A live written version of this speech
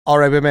All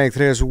right, Big Bang.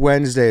 Today is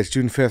Wednesday. It's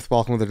June 5th.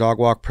 Welcome to the Dog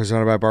Walk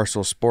presented by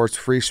Barstool Sports.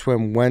 Free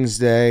Swim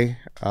Wednesday.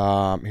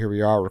 Here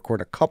we are,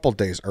 recording a couple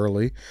days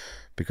early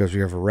because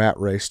we have a rat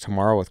race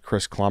tomorrow with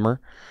Chris Klummer.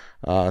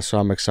 So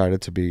I'm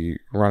excited to be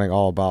running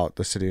all about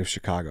the city of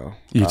Chicago.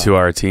 You two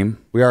are a team?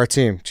 We are a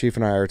team. Chief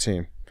and I are a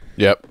team.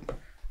 Yep.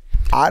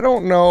 I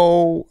don't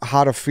know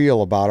how to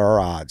feel about our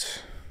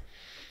odds.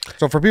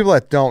 So for people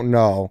that don't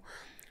know,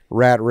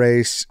 rat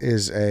race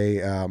is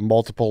a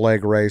multiple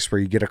leg race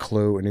where you get a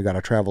clue and you got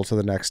to travel to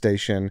the next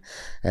station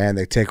and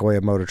they take away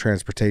a mode of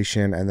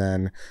transportation and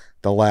then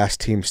the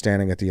last team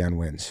standing at the end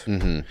wins.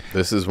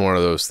 This is one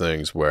of those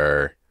things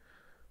where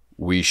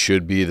we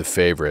should be the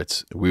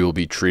favorites. We will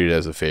be treated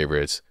as the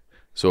favorites.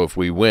 So if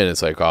we win,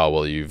 it's like, oh,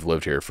 well, you've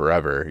lived here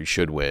forever. You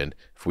should win.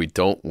 If we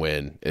don't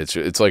win, it's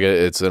like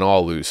it's an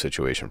all-lose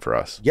situation for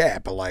us. Yeah,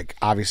 but like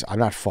obviously I'm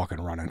not fucking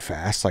running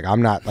fast. Like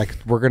I'm not like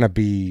we're going to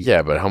be.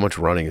 Yeah, but how much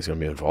running is going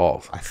to be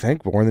involved? I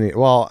think more than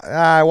well,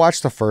 I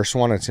watched the first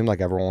one. It seemed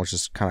like everyone was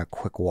just kind of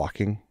quick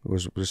walking. It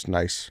was just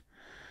nice.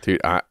 Dude,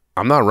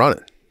 I'm not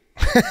running.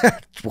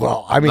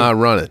 Well, I mean, I'm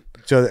not running.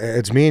 So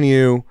it's me and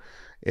you.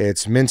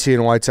 It's Mincy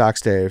and White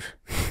Sox Dave.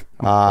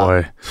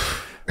 Boy.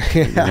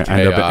 Yeah.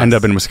 End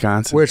up in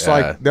Wisconsin. Which,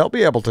 like, they'll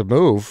be able to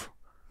move.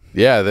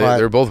 Yeah,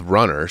 they're both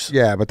runners.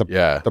 Yeah, but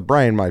the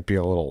brain might be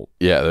a little.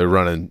 Yeah, they're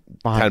running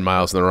behind. 10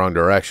 miles in the wrong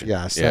direction.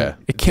 Yeah, so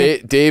yeah.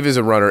 Dave is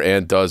a runner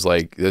and does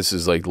like this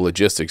is like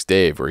logistics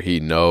Dave, where he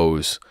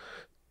knows.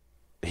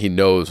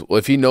 Well,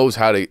 if he knows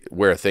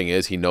where a thing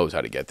is, he knows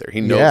how to get there.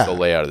 He knows the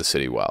layout of the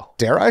city well.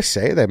 Dare I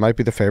say they might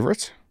be the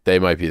favorites? They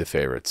might be the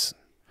favorites,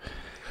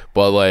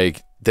 but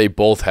like. They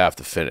both have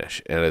to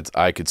finish, and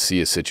I could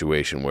see a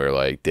situation where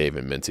like Dave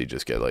and Mincy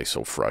just get like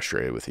so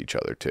frustrated with each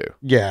other too.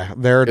 Yeah,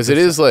 because it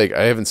is like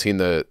I haven't seen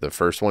the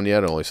first one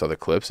yet. I only saw the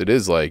clips. It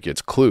is like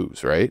it's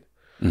clues, right?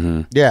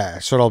 Yeah,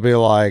 so it'll be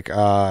like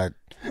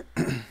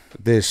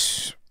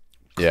this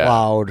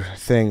cloud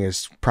thing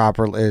is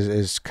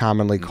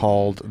commonly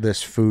called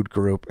this food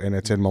group, and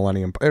it's in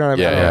Millennium. You know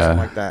what I mean? Something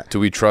like that. Do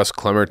we trust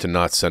Clemmer to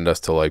not send us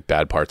to like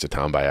bad parts of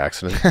town by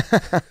accident?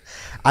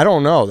 I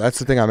don't know. That's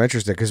the thing I'm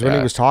interested because when he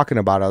was talking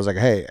about it, I was like,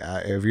 hey,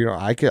 if you know,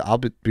 I'll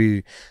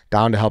be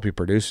down to help you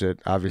produce it.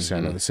 Obviously, I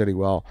know the city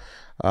well,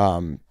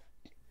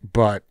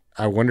 but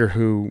I wonder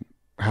who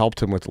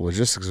helped him with the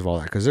logistics of all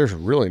that because there's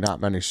really not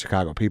many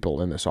Chicago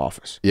people in this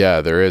office. Yeah,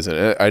 there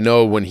isn't. I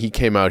know when he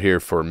came out here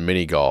for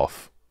mini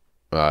golf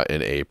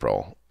in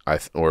April,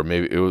 or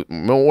maybe it was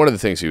one of the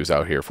things he was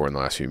out here for in the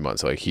last few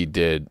months. Like he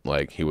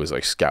was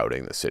like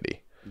scouting the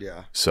city.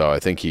 Yeah. So I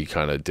think he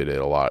kind of did it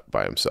a lot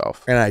by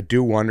himself. And I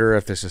do wonder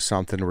if this is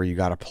something where you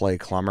got to play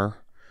Clemmer,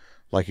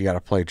 like you got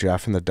to play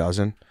Jeff in the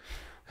dozen,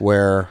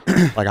 where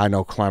like I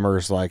know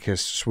Clemmer's like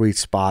his sweet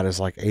spot is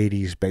like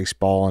 80s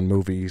baseball and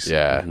movies.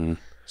 Yeah.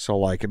 So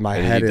like in my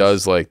and head, he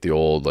does like the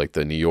old like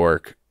the New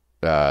York,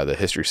 the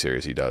history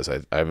series he does.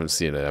 I haven't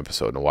seen an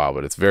episode in a while,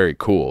 but it's very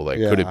cool. Like,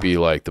 could it be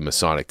like the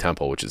Masonic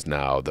Temple, which is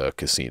now the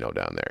casino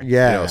down there?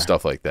 Yeah. You know,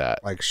 stuff like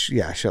that. Like,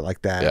 shit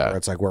like that. Yeah. Where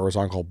it's like, where was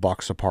Uncle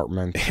Buck's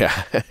apartment?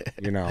 Yeah.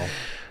 You know?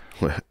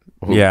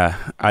 Yeah.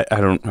 I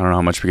don't know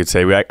how much we could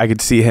say. I could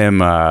see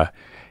him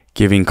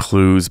giving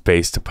clues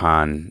based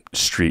upon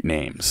street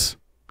names,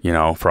 you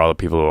know, for all the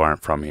people who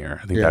aren't from here.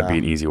 I think that'd be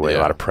an easy way. A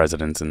lot of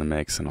presidents in the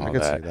mix and all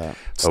that.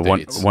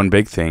 But one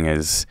big thing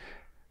is,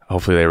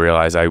 hopefully they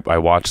realize I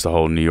watched the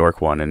whole New York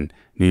one, and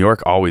New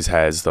York always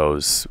has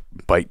those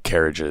bike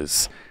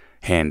carriages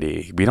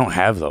handy. We don't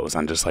have those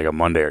on just like a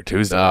Monday or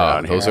Tuesday.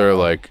 No, those are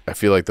like, I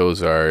feel like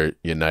those are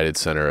United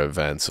Center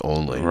events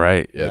only.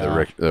 Right.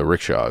 Yeah, the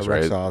rickshaws,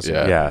 right? Rickshaws,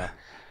 yeah.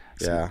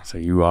 Yeah. So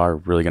you are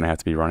really going to have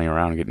to be running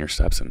around and getting your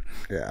steps in.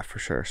 Yeah, for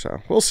sure.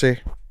 So we'll see.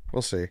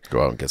 We'll see.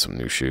 Go out and get some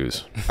new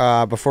shoes.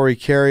 Before we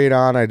carry it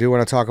on, I do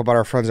want to talk about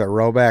our friends at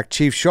Roback.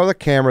 Chief, show the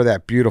camera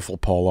that beautiful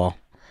polo.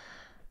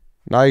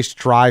 Nice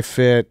dry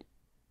fit.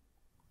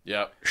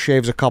 Yep.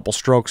 Shaves a couple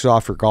strokes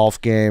off your golf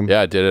game.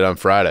 Yeah, I did it on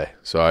Friday.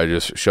 So I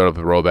just showed up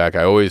at Roback.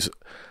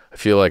 I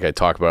feel like I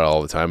talk about it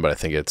all the time, but I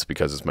think it's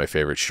because it's my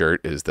favorite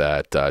shirt is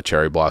that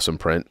cherry blossom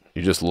print.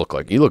 You look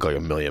like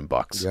 $1 million.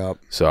 Yep.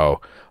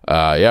 So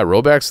yeah,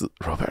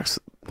 Roback's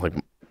like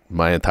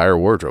my entire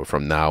wardrobe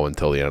from now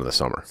until the end of the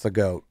summer. It's the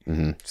GOAT.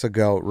 It's the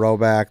GOAT.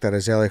 Roback, that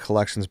Azalea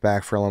collection's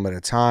back for a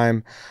limited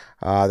time.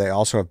 They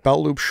also have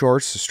belt loop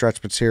shorts. The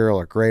stretch material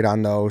are great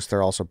on those.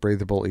 They're also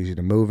breathable, easy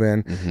to move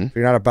in. If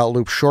you're not a belt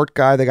loop short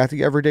guy, they got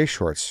the everyday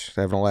shorts.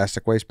 They have an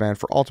elastic waistband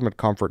for ultimate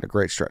comfort and a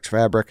great stretch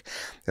fabric.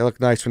 They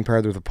look nice when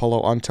paired with a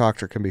polo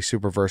untucked or can be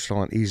super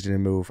versatile and easy to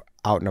move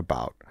out and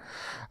about.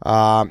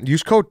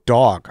 Use code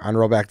DOG on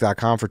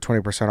Roback.com for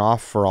 20%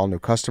 off for all new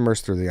customers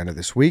through the end of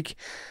this week.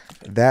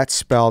 That's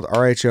spelled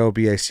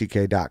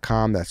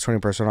RHOBACK.com. That's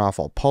 20% off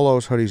all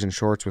polos, hoodies, and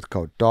shorts with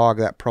code DOG.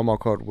 That promo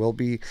code will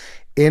be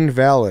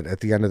invalid at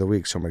the end of the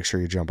week, so make sure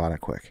you jump on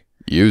it quick.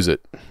 Use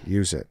it.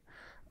 Use it.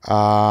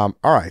 All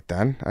right,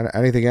 then.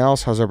 Anything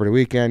else? How's every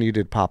weekend? You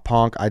did pop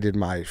punk. I did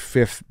my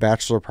 5th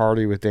bachelor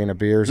party with Dana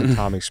Beers and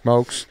Tommy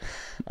Smokes.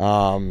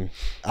 I'm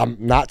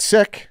not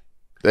sick.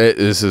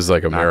 This is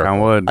like a miracle.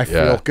 On wood. I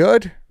feel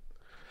good.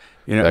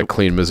 that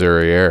clean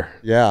Missouri air.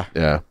 Yeah.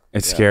 Yeah.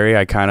 It's scary.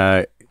 I kind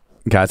of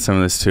got some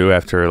of this too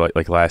after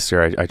like last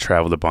year. I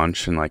traveled a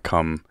bunch and like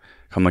come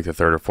like the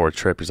third or fourth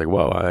trip. He's like,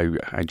 whoa,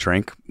 I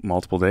drank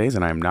multiple days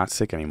and I'm not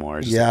sick anymore.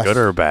 Is this a good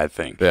or a bad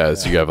thing? Yeah.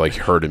 So you have like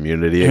herd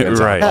immunity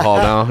against alcohol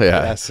now.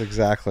 Yeah. Yes,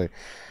 exactly.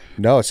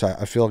 No,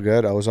 I feel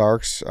good.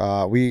 Ozarks.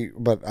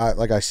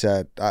 Like I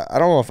said, I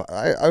don't know if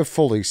I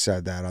fully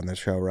said that on the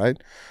show,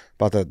 right?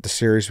 About the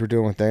series we're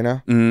doing with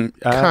Dana.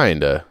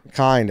 Kinda.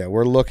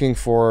 We're looking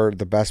for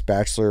the best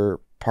bachelor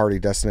party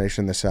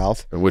destination in the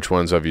South. And which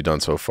ones have you done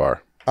so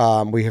far?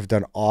 We have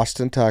done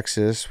Austin,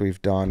 Texas.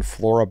 We've done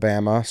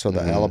Floribama, so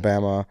the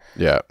Alabama,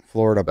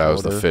 Florida border. That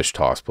was the fish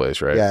toss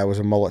place, right? Yeah, it was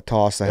a mullet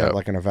toss. They had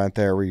like an event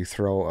there where you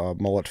throw a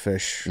mullet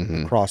fish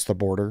across the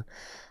border.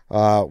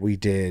 We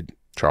did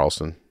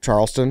Charleston,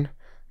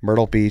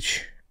 Myrtle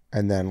Beach,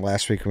 and then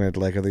last week we did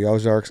Lake of the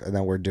Ozarks, and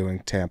then we're doing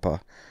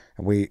Tampa.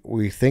 And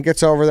we think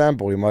it's over them,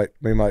 but we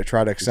might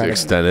try to extend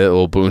it. A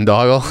little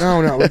boondoggle.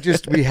 No,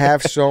 we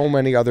have so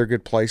many other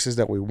good places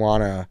that we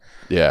want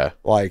to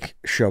like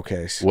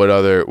showcase. What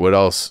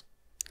else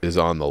is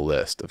on the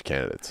list of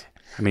candidates?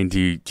 I mean,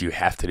 do you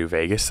have to do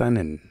Vegas then?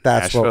 And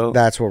that's Nashville?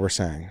 That's what we're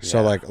saying. Yeah.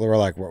 So we're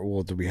like,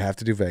 well, do we have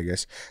to do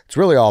Vegas? It's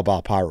really all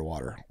about Pirate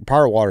Water.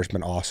 Pirate Water's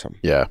been awesome.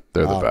 Yeah,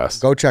 they're the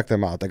best. Go check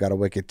them out. They got a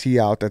wicked tea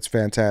out that's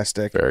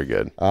fantastic. Very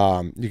good.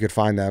 You could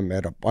find them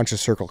at a bunch of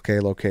Circle K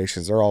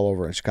locations. They're all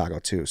over in Chicago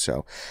too.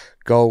 So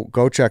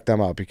go check them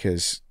out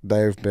because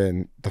they've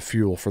been the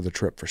fuel for the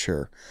trip for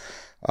sure.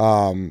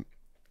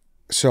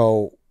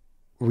 So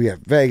we have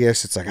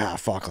Vegas. It's like,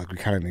 fuck, like we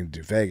kind of need to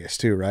do Vegas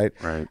too, right?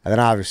 Right. And then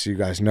obviously you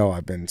guys know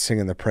I've been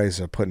singing the praises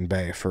of Put in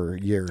Bay for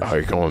years. Oh,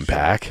 you're going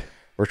back?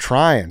 We're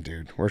trying,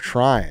 dude. We're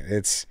trying.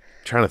 It's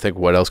trying to think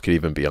what else could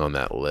even be on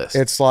that list.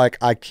 It's like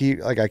I keep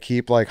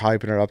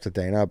hyping it up to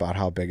Dana about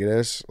how big it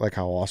is, like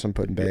how awesome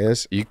Put in Bay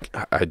is.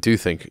 I do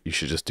think you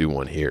should just do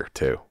one here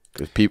too.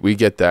 Because we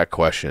get that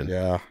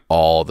question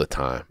all the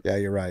time. Yeah,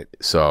 you're right.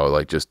 So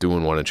like just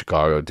doing one in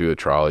Chicago, do a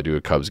trolley, do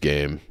a Cubs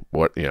game,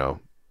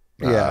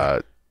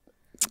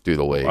 do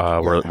the lake.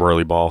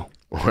 Whirly ball.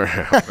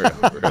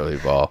 Whirly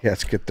ball. Yeah,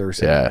 it's good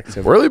Thursday. Yeah.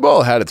 Whirly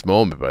ball had its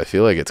moment, but I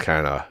feel like it's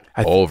kind of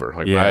over.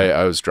 Like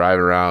I was driving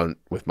around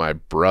with my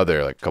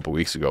brother like a couple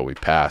weeks ago. We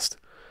passed,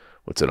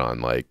 what's it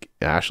on? Like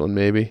Ashland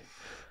maybe?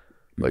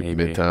 Like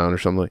Midtown or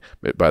something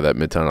by that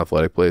Midtown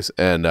Athletic place.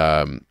 And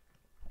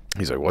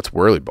he's like, what's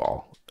Whirly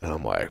ball? And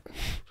I'm like,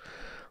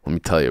 let me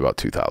tell you about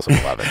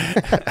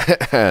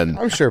 2011. And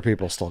I'm sure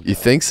people still go. You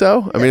think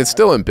so? I mean, it's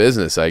still in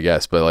business, I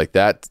guess, but like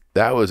that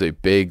was a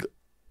big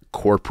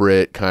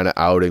corporate kind of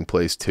outing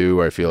place too,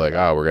 where I feel like,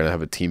 we're going to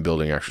have a team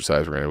building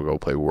exercise. We're going to go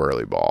play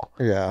whirly ball.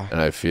 Yeah. And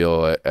I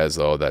feel as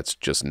though that's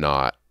just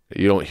not,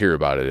 you don't hear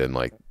about it in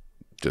like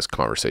just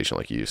conversation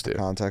like you used to.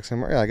 Context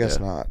anymore. Yeah, I guess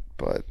not,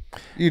 but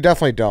you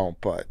definitely don't,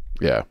 but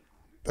yeah.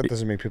 That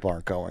doesn't mean people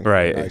aren't going.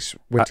 Right. Nice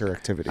winter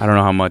activity. I don't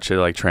know how much it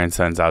like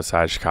transcends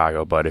outside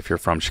Chicago, but if you're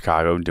from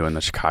Chicago doing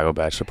the Chicago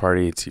bachelor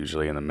party, it's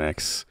usually in the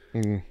mix.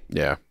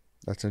 Yeah.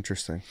 That's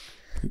interesting.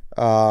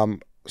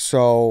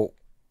 So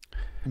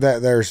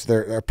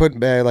they're Put in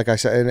Bay, like I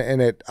said,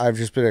 and I've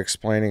just been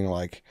explaining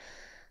like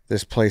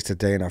this place to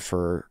Dana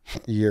for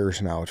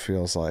years now, it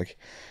feels like.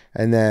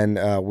 And then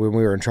when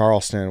we were in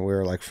Charleston, we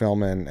were like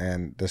filming,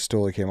 and the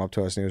stoolie came up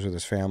to us, and he was with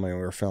his family, and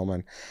we were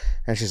filming.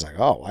 And she's like,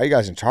 "Oh, why are you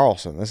guys in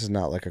Charleston? This is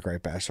not like a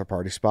great bachelor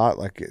party spot.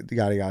 Like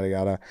yada yada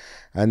yada."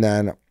 And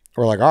then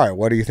we're like, "All right,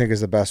 what do you think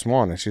is the best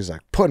one?" And she's like,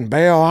 "Put in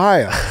Bay,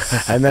 Ohio."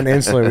 And then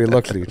instantly we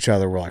looked at each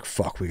other. We're like,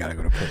 "Fuck, we gotta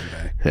go to Put in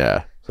Bay."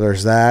 Yeah. So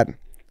there's that.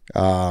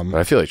 But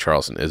I feel like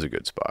Charleston is a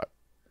good spot.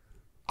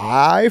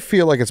 I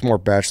feel like it's more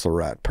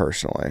bachelorette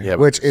personally,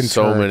 which in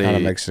turn kind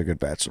of makes it a good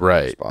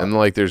bachelorette spot. And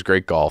like there's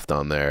great golf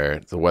down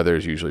there. The weather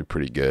is usually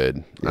pretty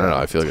good. I don't know.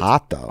 I feel like it's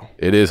hot though.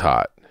 It is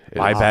hot.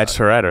 Why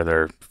bachelorette? Are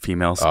there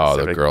female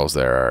specific? Oh, the girls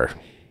there are.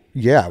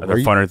 Yeah. Are there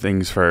funner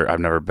things for? I've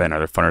never been. Are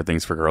there funner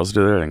things for girls to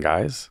do there than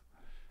guys?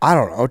 I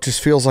don't know. It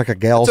just feels like a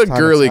gal's It's a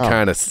girly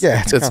kind of.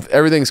 Yeah.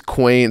 Everything's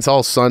quaint. It's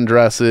all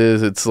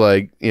sundresses. It's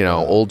like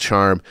old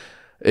charm.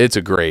 It's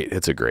a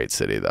great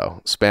city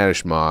though.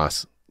 Spanish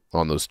moss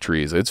on those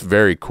trees. It's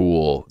very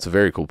cool. It's a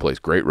very cool place.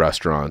 Great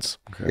restaurants.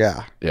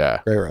 Yeah.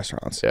 Yeah. Great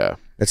restaurants. Yeah.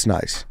 It's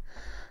nice.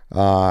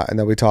 And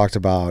then we talked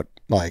about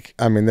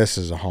this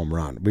is a home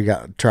run. We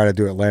got try to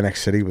do Atlantic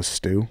City with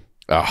Stu.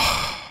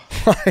 Oh.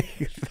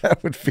 That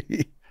would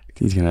be.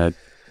 He's gonna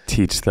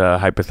teach the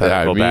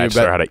hypothetical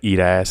bachelor how to eat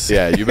ass.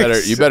 Yeah, you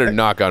better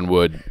knock on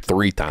wood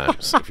 3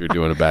 times if you're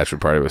doing a bachelor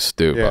party with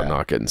Stu about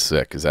not getting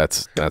sick, because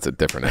that's a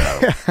different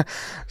animal.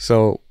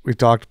 So we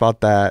talked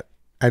about that,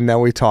 and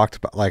then we talked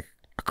about like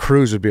a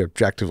cruise would be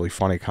objectively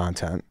funny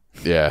content.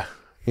 Yeah.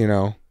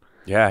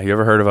 Yeah. You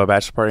ever heard of a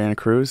bachelor party on a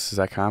cruise? Is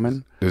that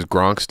common? Is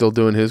Gronk still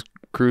doing his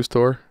cruise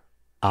tour?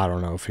 I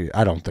don't know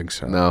I don't think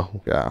so.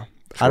 No. Yeah.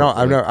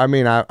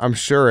 I'm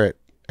sure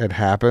it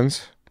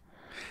happens.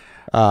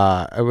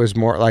 It was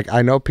more like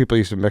I know people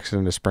used to mix it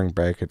into spring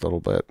break a little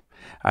bit.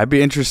 I'd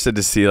be interested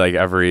to see like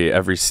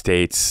every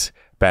state's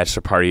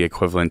bachelor party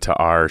equivalent to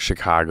our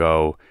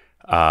Chicago,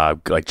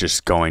 like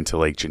just going to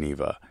Lake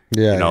Geneva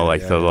Yeah, you know, yeah,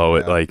 like yeah, the low,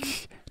 yeah.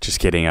 like just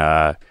getting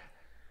a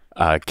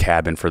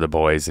cabin for the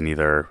boys in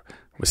either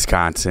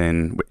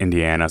Wisconsin,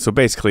 Indiana. So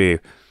basically,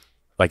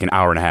 like an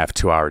hour and a half,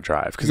 2 hour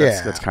drive. Because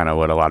that's kind of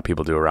what a lot of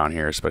people do around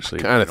here, especially.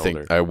 Kind of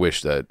think I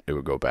wish that it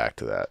would go back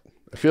to that.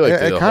 I feel like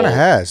it kind of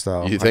has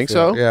though. You think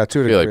so? Yeah, to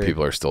a degree. I feel degree. like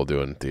people are still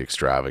doing the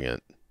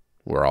extravagant.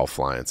 We're all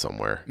flying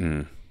somewhere.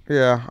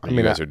 Yeah, I mean,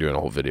 you guys are doing a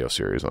whole video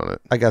series on it.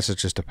 I guess it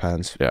just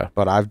depends. Yeah,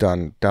 but I've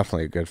done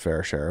definitely a good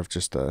fair share of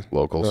just the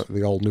locals,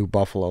 the old New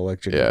Buffalo,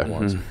 Lake Geneva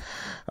ones.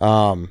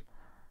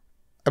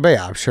 But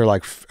yeah, I'm sure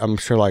like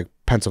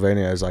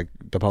Pennsylvania is like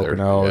the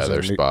Poconos.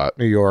 Their spot.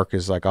 New York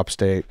is like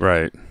upstate,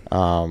 right?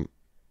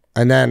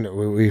 And then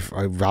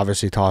I've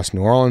obviously tossed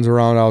New Orleans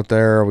around out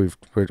there.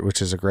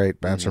 Which is a great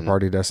bachelor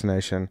party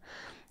destination,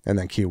 and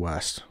then Key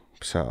West.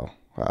 So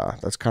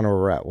that's kind of where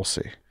we're at. We'll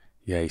see.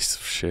 Yeah, you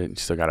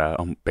still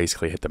gotta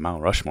basically hit the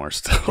Mount Rushmore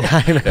still.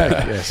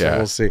 So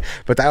we'll see.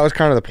 But that was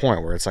kind of the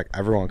point where it's like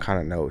everyone kind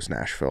of knows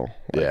Nashville.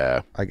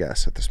 I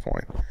guess at this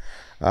point.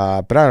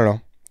 But I don't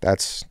know.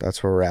 That's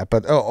where we're at.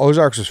 But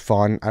Ozarks was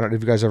fun. I don't know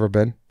if you guys ever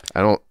been.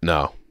 I don't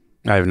know.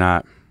 I have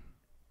not.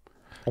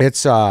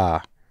 It's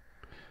a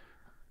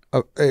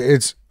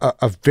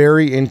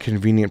very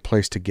inconvenient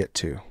place to get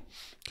to.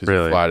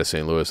 Really? You fly to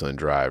St. Louis and then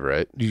drive,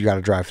 right? You got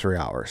to drive 3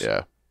 hours.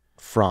 Yeah.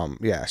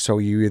 So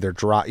you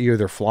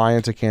either fly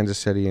into Kansas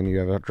City and you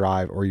have a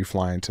drive, or you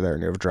fly into there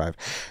and you have a drive.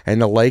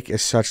 And the lake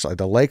is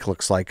the lake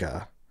looks like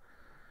a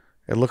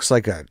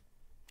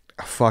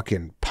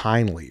fucking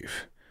pine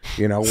leaf,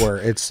 you know, where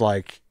it's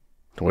like.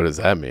 What does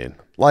that mean?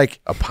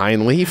 Like a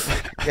pine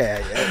leaf?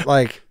 Yeah.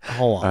 Like,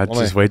 hold on.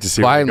 Just wait to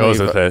see where it goes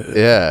with it.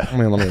 Yeah. Let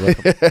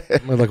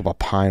me look up a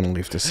pine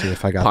leaf to see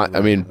if I got.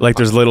 Like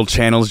there's little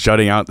channels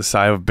jutting out the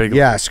side of a big.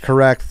 Yes,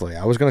 correctly.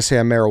 I was going to say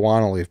a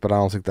marijuana leaf, but I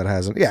don't think that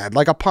has. Yeah,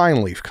 like a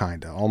pine leaf,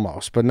 kind of,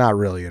 almost, but not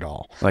really at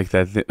all. Like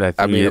that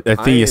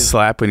thing you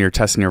slap when you're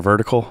testing your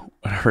vertical,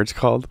 whatever it's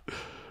called.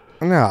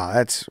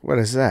 No, what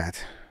is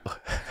that?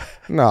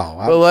 No,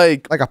 but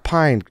like a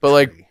pine. But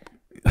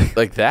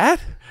like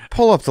that.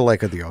 Pull up the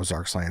Lake of the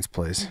Ozarks lands,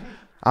 please.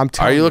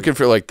 Are you looking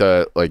for like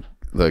the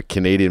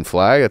Canadian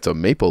flag? It's a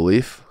maple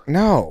leaf.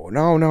 No.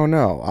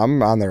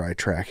 I'm on the right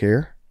track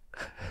here.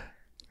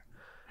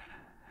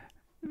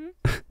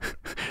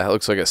 That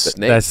looks like a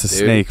snake. That's the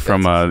snake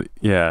from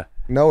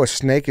No, a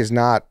snake is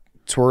not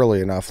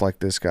twirly enough like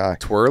this guy.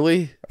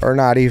 Twirly? Or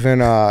not even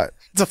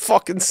It's a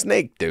fucking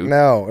snake, dude.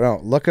 No.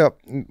 Look up,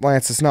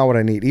 Lance. It's not what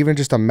I need. Even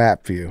just a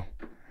map view.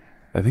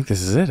 I think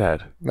this is it,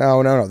 Ed.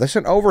 No. That's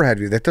an overhead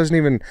view. That doesn't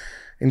even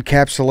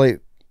encapsulate.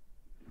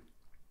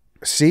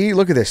 See,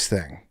 look at this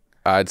thing.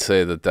 I'd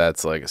say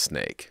that's like a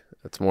snake.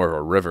 It's more of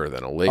a river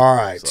than a lake. All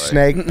right,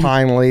 snake,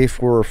 pine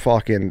leaf. We're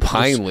fucking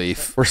pine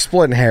leaf. We're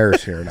splitting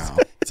hairs here now.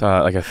 It's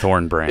like a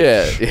thorn branch.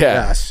 Yeah.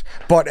 Yes,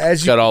 but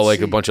as you got all like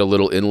a bunch of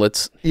little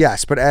inlets.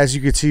 Yes, but as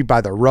you can see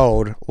by the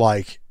road,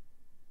 like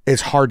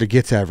it's hard to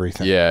get to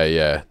everything.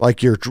 Yeah.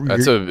 Like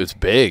it's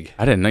big.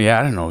 I didn't know. Yeah,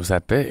 I didn't know it was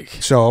that big.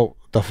 So.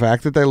 The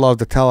fact that they love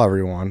to tell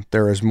everyone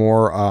there is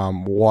more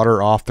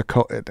water off the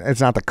coast.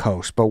 It's not the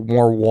coast, but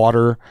more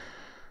water,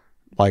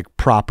 like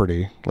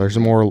property. There's a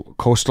more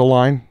coastal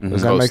line.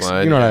 Does that make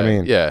sense? You know what I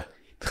mean? Yeah.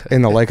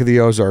 In the Lake of the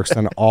Ozarks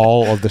than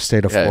all of the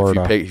state of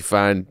Florida. If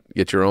you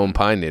get your own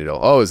pine needle.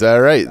 Oh, is that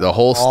right? The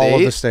whole state? All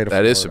of the state of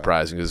Florida. That is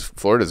surprising because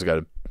Florida's got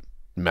a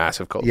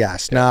massive coast.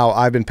 Yes. Yeah. Now,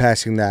 I've been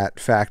passing that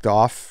fact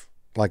off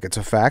like it's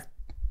a fact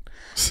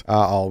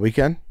all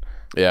weekend.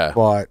 Yeah.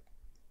 But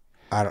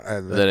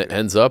then it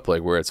ends up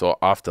like where it's all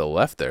off to the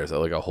left there. Is that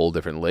like a whole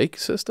different lake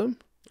system?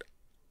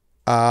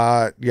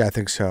 Yeah, I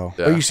think so.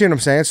 Yeah. But you see what I'm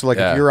saying? So like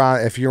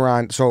if you're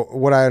on so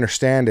what I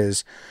understand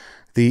is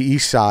the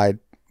east side,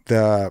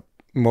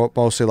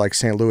 mostly like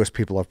St. Louis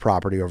people have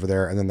property over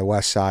there, and then the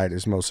west side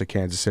is mostly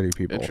Kansas City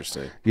people.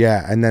 Interesting.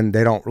 Yeah, and then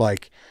they don't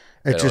like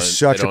it's just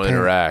such they don't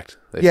interact.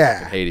 They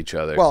hate each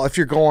other. Well, if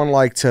you're going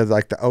like to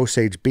like the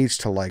Osage Beach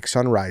to like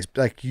Sunrise,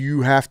 like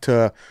you have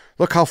to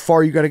look how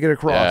far you got to get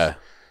across. Yeah.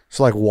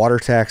 So like water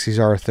taxis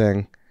are a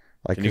thing.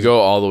 Like can you go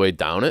all the way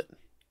down it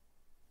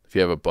if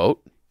you have a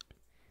boat?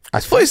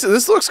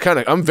 This looks kind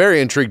of. I'm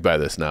very intrigued by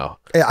this now.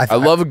 Yeah, I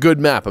love a good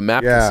map. A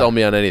map can sell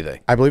me on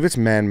anything. I believe it's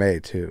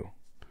man-made too.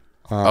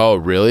 Oh,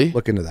 really?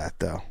 Look into that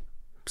though.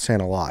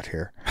 Saying a lot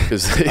here.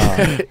 Because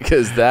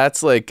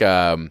that's like.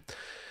 Do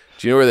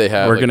you know where they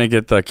have? We're gonna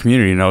get the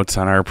community notes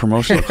on our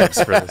promotional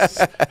clips for this.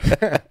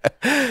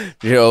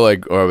 You know,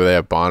 like or they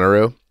have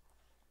Bonnaroo.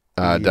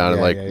 Down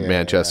in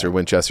Manchester,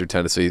 Winchester,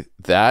 Tennessee.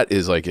 That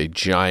is like a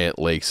giant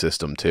lake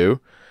system too.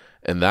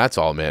 And that's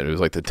all, man. It was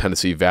like the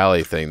Tennessee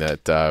Valley thing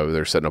that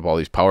they're setting up all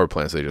these power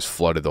plants. They just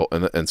flooded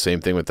and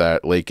same thing with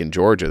that lake in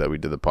Georgia that we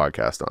did the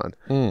podcast on.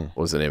 What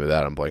was the name of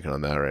that? I'm blanking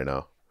on that right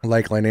now.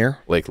 Lake Lanier?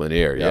 Lake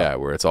Lanier, yeah,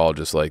 where it's all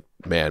just like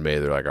man-made.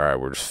 They're like, all right,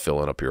 we're just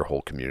filling up your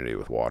whole community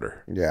with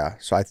water. Yeah,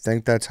 so I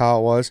think that's how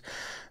it was.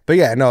 But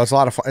yeah, no, it's a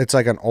lot of fun. It's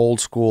like an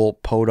old school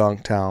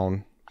podunk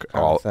town.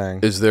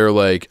 Thing. Is there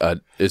like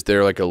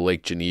a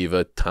Lake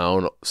Geneva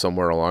town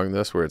somewhere along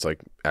this where it's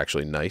like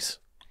actually nice?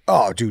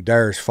 Oh, dude,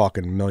 there's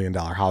fucking $1 million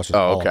houses.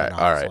 Oh, okay,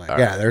 all right.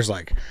 Yeah, there's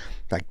like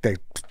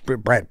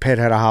Brad Pitt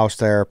had a house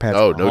there.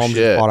 Patrick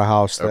Mahomes bought a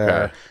house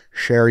there. Okay.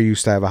 Cher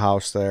used to have a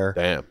house there.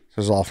 Damn.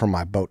 This is all from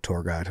my boat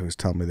tour guide who was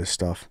telling me this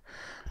stuff.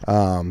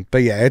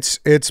 But yeah,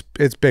 it's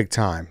big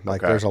time.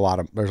 Like there's a lot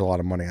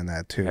of money on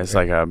that too. It's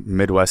like a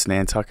Midwest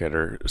Nantucket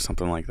or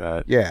something like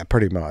that. Yeah,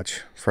 pretty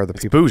much for the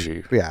people.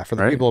 Bougie. Yeah, for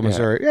the people of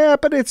Missouri. Yeah,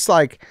 but it's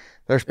like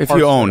there's if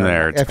you own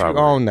there. It's if you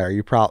own there,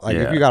 you probably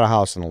if you got a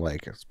house in the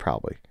lake, it's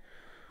probably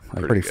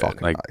pretty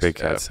fucking like nice. Big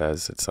Cat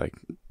says, it's like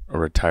a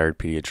retired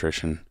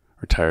pediatrician,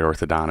 retired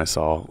orthodontist,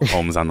 all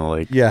homes on the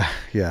lake. Yeah.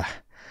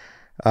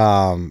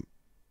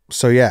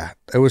 So yeah,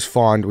 it was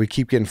fun. We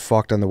keep getting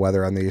fucked on the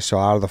weather on these. So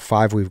out of the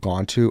 5 we've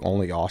gone to,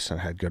 only Austin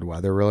had good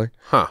weather, really.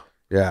 Huh.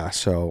 Yeah.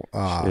 So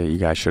you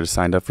guys should have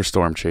signed up for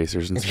Storm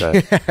Chasers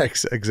instead. Yeah,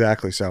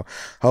 exactly. So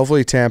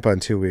hopefully Tampa in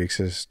 2 weeks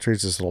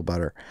treats us a little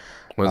better.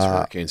 When's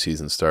hurricane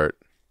season start?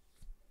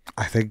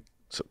 I think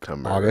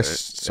September.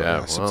 August.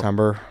 Right? So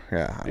September.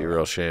 Yeah. Be a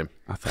real shame.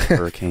 I thought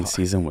hurricane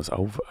season was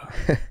over.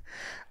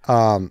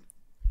 I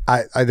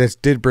this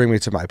did bring me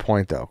to my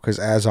point though, because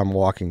as I'm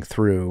walking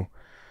through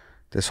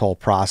this whole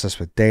process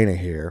with Dana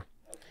here,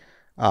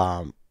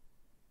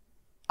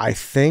 I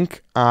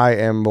think I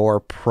am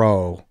more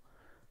pro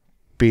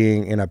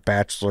being in a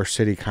bachelor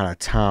city kind of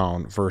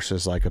town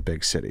versus like a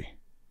big city.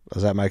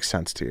 Does that make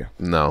sense to you?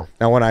 No.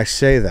 Now, when I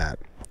say that,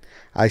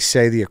 I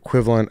say the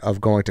equivalent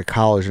of going to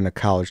college in a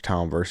college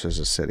town versus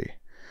a city.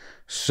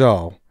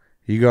 So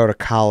you go to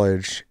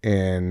college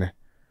in,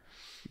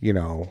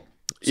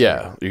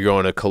 yeah, you're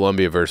going to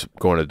Columbia versus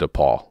going to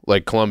DePaul.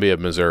 Like Columbia,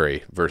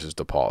 Missouri versus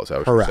DePaul. Is that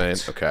what you're saying?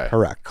 Okay.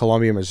 Correct.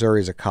 Columbia,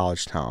 Missouri is a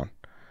college town,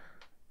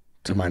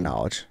 to my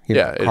knowledge.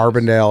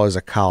 Carbondale is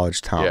a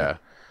college town.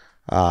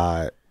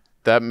 Yeah.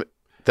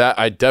 That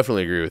I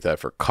definitely agree with that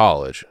for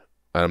college.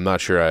 I'm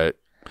not sure I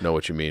know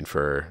what you mean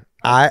for...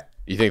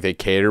 You think they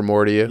cater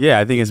more to you? Yeah,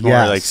 I think it's more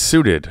like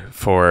suited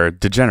for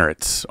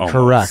degenerates. Almost.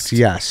 Correct.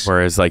 Yes.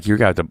 Whereas like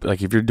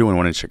if you're doing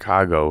one in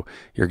Chicago,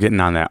 you're getting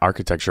on that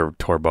architecture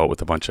tour boat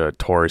with a bunch of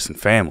tourists and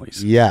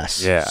families.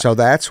 Yes. Yeah. So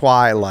that's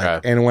why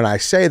and when I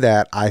say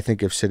that, I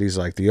think of cities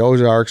like the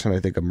Ozarks and I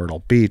think of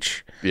Myrtle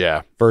Beach.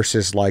 Yeah.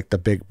 Versus like the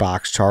big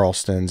box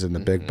Charlestons and the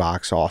big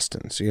box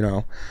Austins.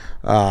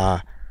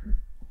 I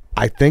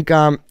think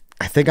I'm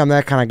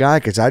that kind of guy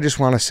because I just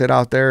want to sit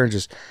out there and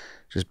just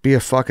be a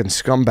fucking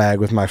scumbag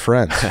with my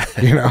friends,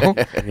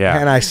 Yeah.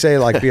 And I say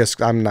like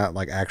I'm not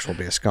like actual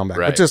be a scumbag,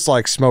 but just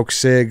like smoke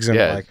cigs and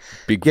like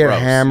be get gross.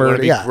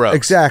 hammered. Yeah, gross.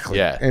 exactly.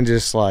 Yeah. And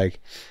just like,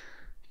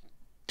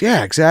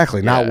 yeah,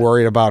 exactly. Not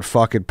worried about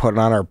fucking putting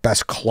on our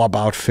best club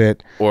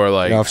outfit. Or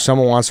like, if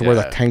someone wants to wear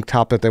the tank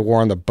top that they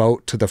wore on the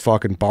boat to the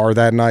fucking bar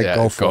that night,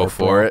 go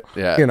for it.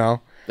 Yeah.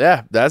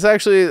 Yeah, that's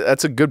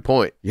a good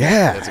point.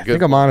 Yeah, I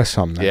think I'm onto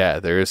something. Yeah,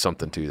 there is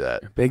something to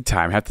that. Big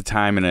time. Half the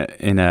time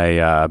in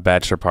a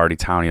bachelor party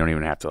town, you don't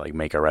even have to like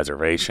make a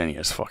reservation. You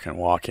just fucking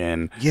walk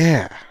in.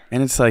 Yeah.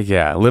 And it's like,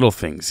 little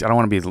things. I don't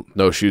want to be...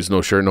 No shoes,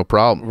 no shirt, no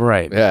problem.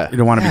 Right. Yeah. You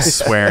don't want to be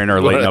swearing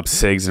or lighting up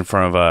cigs in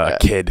front of a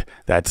kid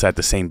that's at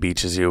the same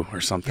beach as you or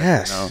something.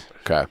 Yes.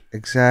 Okay.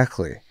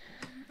 Exactly.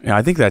 Yeah,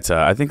 I think that's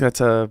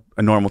a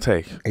normal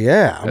take.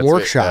 Yeah, I'm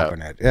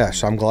workshopping it. Yeah,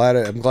 so I'm glad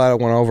it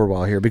went over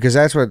well here because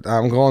that's what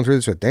I'm going through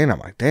this with Dana. I'm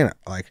like, Dana,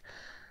 like,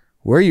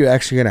 where are you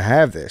actually going to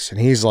have this?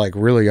 And he's like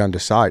really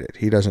undecided.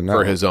 He doesn't know.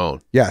 For his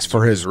own. Yes,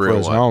 for his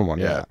own one.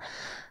 Yeah.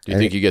 Do you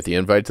think you get the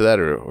invite to that,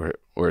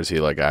 or is he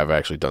like, I've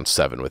actually done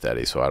 7 with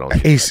Eddie, so I don't.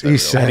 He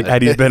said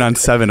Eddie's been on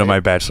 7 of my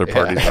bachelor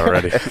parties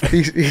already.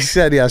 He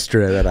said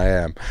yesterday that I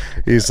am.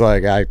 He's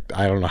like, I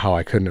don't know how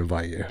I couldn't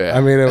invite you. Yeah. I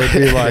mean, it would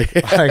be like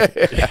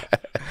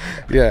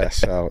yeah.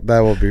 So that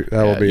will be.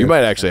 You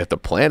might actually have to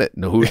plan it.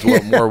 Know who's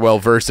more well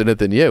versed in it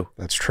than you.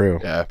 That's true.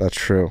 Yeah, that's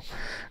true.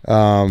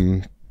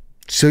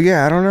 So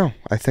yeah, I don't know.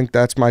 I think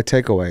that's my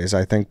takeaways.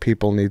 I think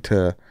people need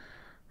to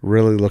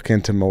really look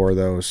into more of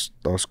those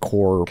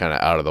core kind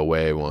of out of the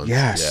way ones.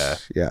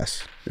 Yes.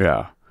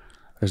 Yeah.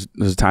 There's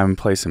a time and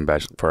place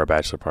for a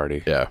bachelor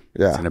party. Yeah.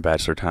 It's in a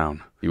bachelor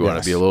town. You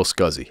want to be a little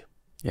scuzzy.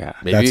 Yeah.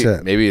 Maybe that's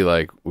it. Maybe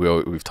like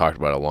we've talked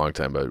about it a long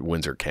time, but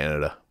Windsor,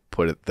 Canada.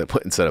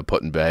 Instead of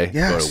Put in Bay,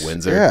 go to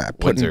Windsor. Yeah.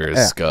 Windsor is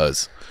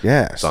scuzz.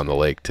 Yes. It's on the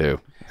lake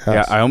too.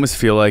 Yes. Yeah. I almost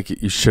feel like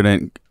you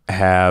shouldn't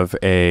have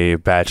a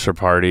bachelor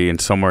party in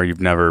somewhere you've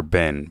never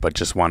been, but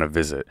just want to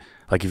visit.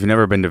 Like if you've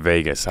never been to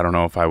Vegas, I don't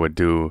know if I would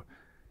do.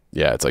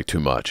 Yeah, it's like too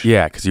much.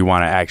 Yeah, because you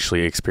want to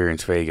actually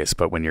experience Vegas,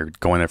 but when you're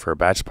going there for a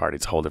bachelor party,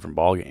 it's a whole different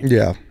ballgame.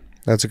 Yeah,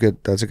 that's a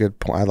good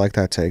point. I like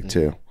that take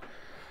too.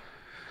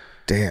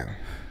 Damn.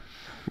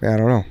 Yeah, I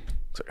don't know.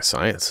 It's like a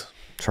science.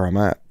 That's where I'm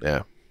at.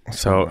 Yeah.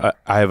 So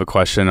I have a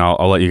question.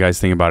 I'll let you guys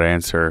think about an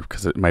answer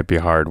because it might be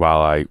hard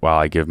while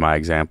I give my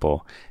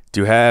example. Do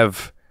you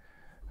have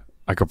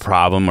like a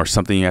problem or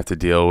something you have to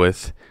deal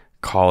with?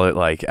 Call it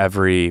like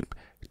every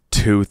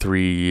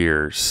 2-3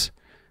 years,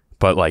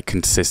 but like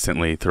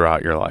consistently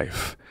throughout your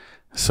life.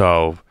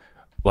 So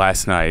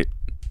last night,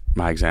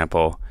 my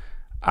example,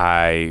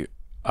 I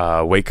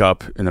wake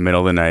up in the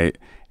middle of the night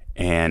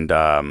and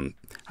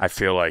I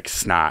feel like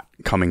snot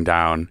coming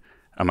down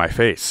on my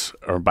face,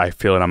 or I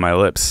feel it on my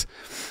lips.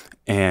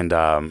 And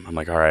I'm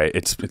like, all right,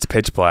 it's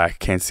pitch black,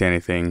 can't see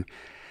anything.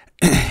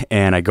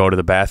 And I go to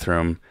the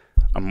bathroom,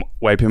 I'm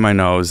wiping my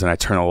nose, and I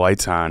turn the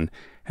lights on,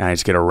 and I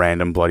just get a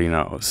random bloody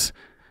nose.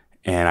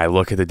 And I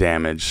look at the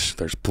damage.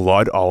 There's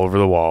blood all over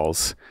the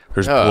walls.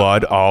 There's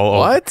blood all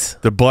what?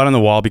 The blood on the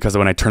wall because of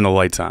when I turned the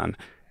lights on.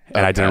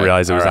 And I didn't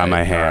realize it was on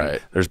my hand.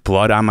 Right. There's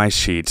blood on my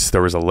sheets.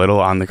 There was a little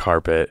on the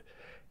carpet.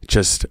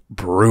 Just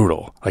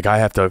brutal. Like, I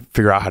have to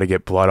figure out how to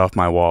get blood off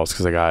my walls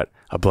because I got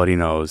a bloody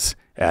nose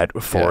at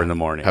 4 in the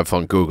morning. Have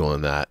fun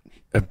Googling that.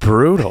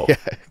 Brutal.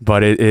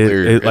 But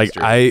it like,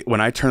 when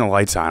I turn the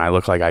lights on, I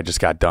look like I just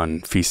got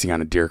done feasting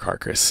on a deer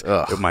carcass.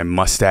 My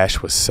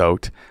mustache was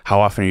soaked.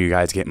 How often are you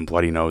guys getting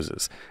bloody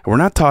noses? We're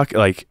not talking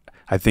like,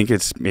 I think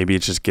maybe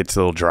it just gets a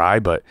little dry,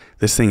 but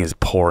this thing is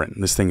pouring.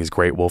 This thing is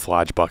Great Wolf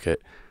Lodge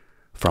bucket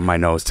from my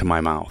nose to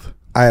my mouth.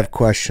 I have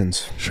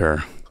questions.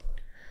 Sure.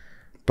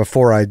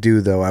 Before I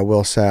do, though, I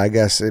will say, I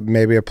guess it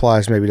maybe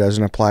applies, maybe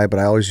doesn't apply, but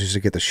I always used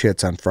to get the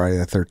shits on Friday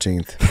the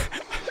 13th.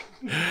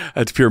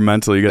 That's pure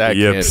mental. You got the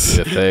yips.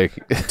 Can't be a thing.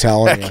 I'm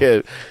telling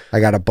you. I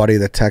got a buddy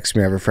that texts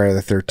me every Friday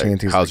the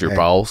 13th. He's how's like, your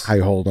bowels? How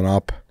you holding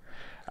up?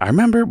 I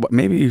remember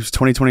maybe it was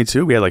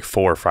 2022. We had like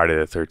 4 Friday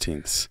the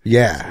 13th.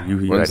 Yeah. So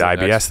you had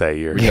IBS that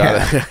year.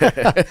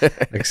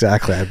 Yeah.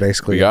 Exactly.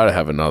 We got to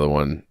have another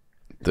one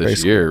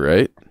this year,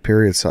 right?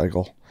 Period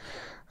cycle.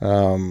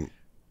 All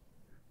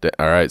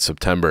right,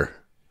 September.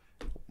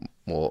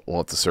 We'll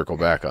have to circle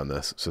back on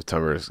this.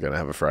 September is going to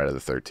have a Friday the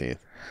 13th.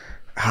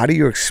 How do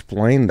you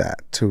explain that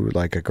to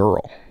like a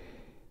girl?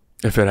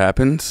 If it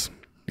happens?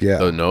 Yeah.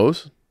 The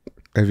nose?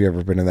 Have you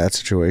ever been in that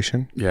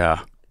situation?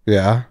 Yeah.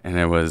 Yeah. And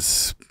it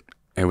was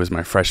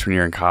my freshman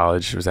year in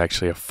college. It was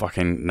actually a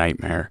fucking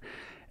nightmare.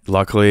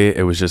 Luckily,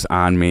 it was just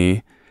on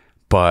me,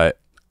 but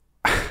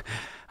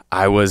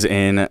I was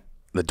in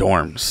the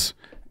dorms,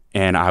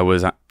 and I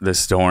was at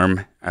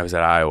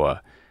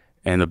Iowa,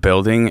 and the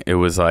building, it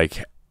was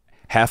like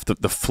half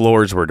the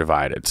floors were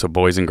divided. So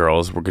boys and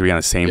girls were going to be on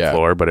the same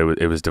floor, but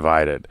it was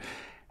divided.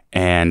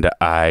 And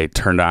I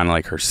turned on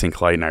like her sink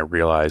light, and I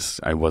realized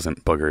I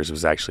wasn't boogers. It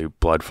was actually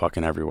blood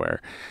fucking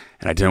everywhere.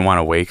 And I didn't want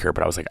to wake her,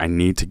 but I was like, I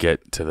need to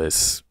get to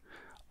this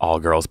all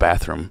girls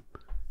bathroom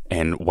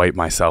and wipe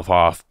myself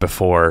off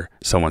before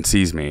someone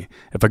sees me.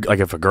 If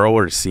a girl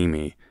were to see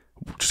me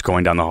just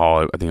going down the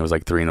hall, I think it was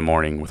like 3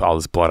 a.m. with all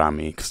this blood on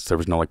me because there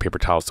was no like paper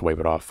towels to wipe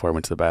it off before I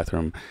went to the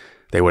bathroom,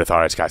 they would have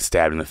thought I just got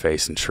stabbed in the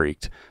face and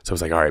shrieked. So I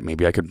was like, all right,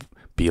 maybe I could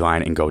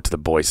beeline and go to the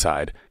boy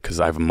side because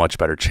I have a much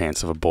better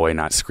chance of a boy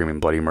not screaming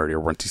bloody murder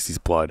once he sees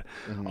blood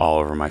all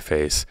over my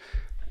face.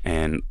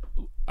 And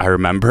I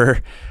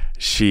remember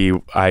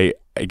I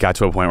got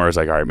to a point where I was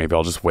like, all right, maybe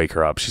I'll just wake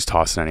her up. She's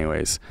tossing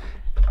anyways.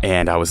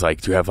 And I was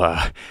like, do you have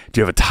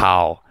a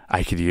towel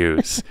I could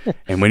use?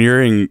 And when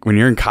you're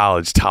in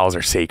college, towels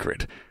are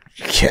sacred.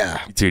 Yeah.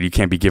 Dude, you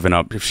can't be giving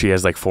up. If she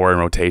has like 4 in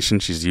rotation,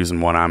 she's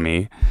using 1 on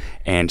me.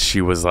 And she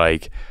was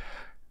like,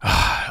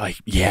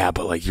 yeah,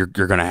 but like you're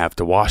going to have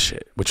to wash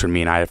it, which would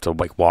mean I have to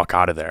like walk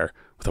out of there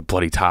with a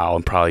bloody towel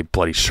and probably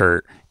bloody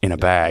shirt in a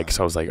bag.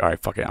 So I was like, all right,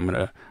 fuck it. I'm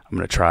going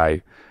to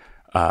try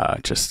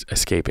just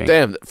escaping.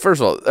 Damn, first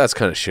of all, that's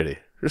kind of shitty.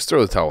 Just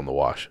throw the towel in the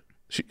wash.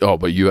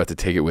 But you have to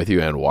take it with you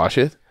and wash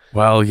it?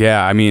 Well,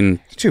 yeah, I mean...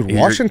 Dude,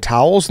 washing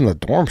towels in the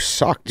dorm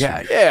sucked.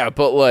 Yeah,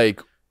 but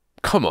like,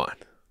 come on.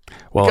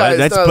 Well,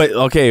 guys, but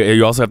okay,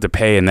 you also have to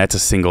pay, and that's a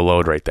single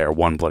load right there,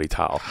 1 bloody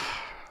towel.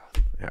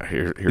 Yeah,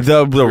 here's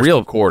the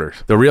real quarters.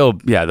 The real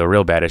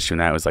bad issue in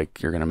that was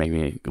like, you're gonna make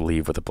me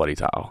leave with a bloody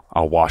towel.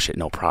 I'll wash it,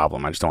 no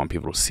problem. I just don't want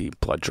people to see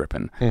blood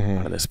dripping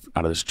out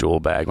of this jewel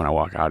bag when I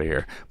walk out of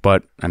here.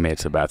 But I made it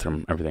to the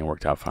bathroom. Everything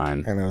worked out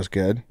fine. And it was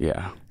good.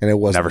 Yeah. And it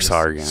wasn't never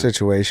saw her again.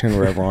 Situation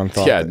where everyone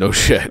thought. Yeah, no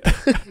shit.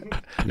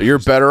 You're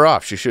better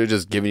off. She should have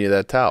just given you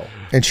that towel.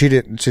 And she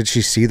didn't. Did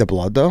she see the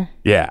blood though?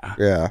 Yeah.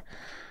 Yeah.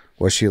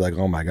 Was she like,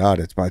 oh my God,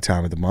 it's my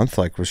time of the month?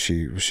 Like, was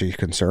she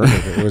concerned?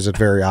 Or was it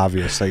very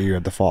obvious that you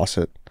had the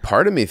faucet?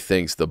 Part of me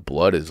thinks the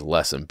blood is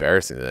less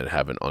embarrassing than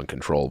having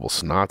uncontrollable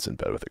snots in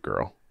bed with a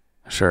girl.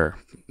 Sure.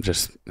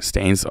 Just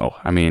stains though.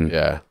 I mean,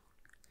 yeah.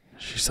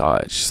 She saw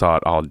it. She saw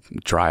it all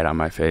dried on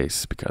my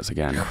face because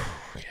again. Yeah.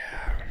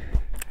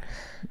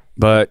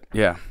 But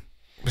yeah.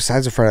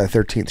 Besides the Friday the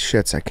 13th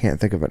shits, I can't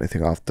think of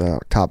anything off the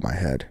top of my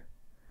head.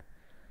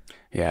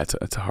 Yeah,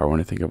 it's a hard one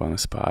to think of on the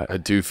spot. I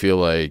do feel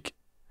like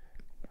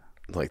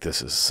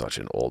this is such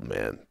an old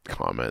man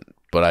comment,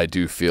 but I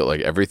do feel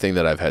like everything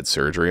that I've had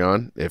surgery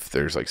on, if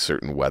there's like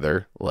certain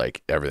weather,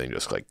 like everything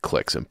just like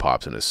clicks and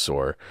pops and is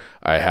sore.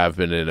 I have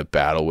been in a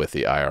battle with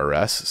the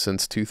IRS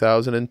since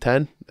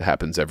 2010. It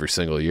happens every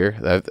single year.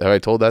 Have I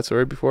told that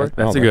story before?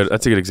 That's a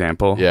good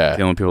example. Yeah.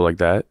 Dealing with people like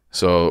that.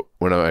 So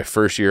when my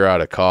first year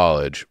out of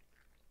college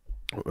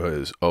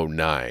was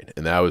 2009,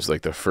 and that was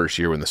like the first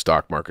year when the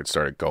stock market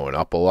started going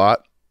up a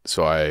lot.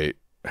 So I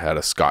had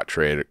a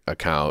Scottrade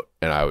account,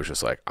 and I was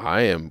just like,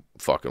 I am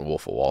fucking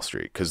Wolf of Wall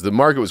Street, because the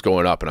market was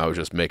going up and I was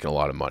just making a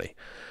lot of money.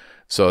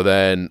 So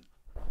then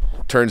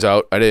turns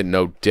out I didn't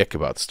know dick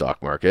about the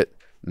stock market.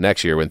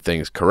 Next year when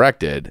things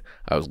corrected,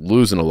 I was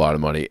losing a lot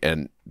of money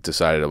and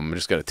decided I'm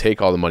just going to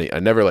take all the money. I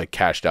never like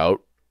cashed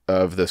out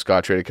of the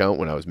Scottrade account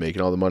when I was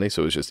making all the money.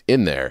 So it was just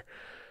in there.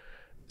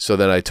 So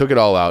then I took it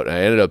all out and I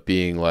ended up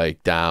being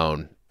like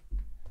down,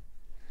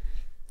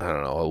 I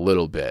don't know, a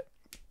little bit.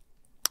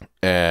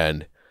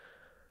 And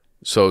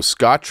so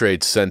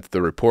Scottrade sent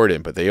the report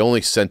in, but they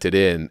only sent it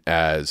in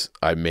as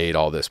I made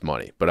all this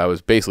money. But I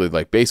was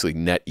basically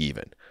net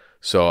even.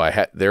 So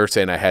they were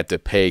saying I had to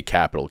pay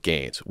capital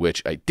gains,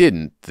 which I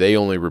didn't. They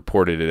only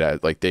reported it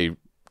as like they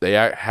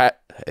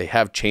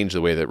have changed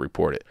the way they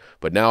report it.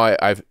 But now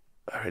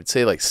I'd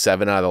say like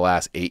 7 out of the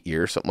last 8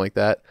 years, something like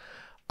that,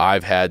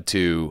 I've had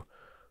to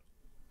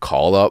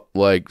call up,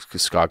 like,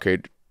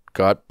 Scottrade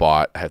got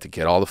bought. I have to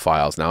get all the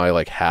files. Now I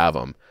like have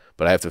them,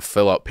 but I have to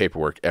fill out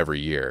paperwork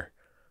every year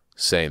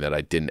saying that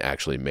I didn't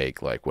actually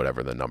make like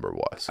whatever the number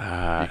was.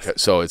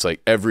 So it's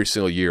like every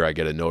single year I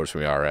get a notice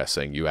from the IRS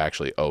saying you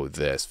actually owe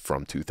this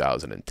from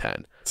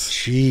 2010.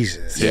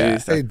 Jesus. Yeah.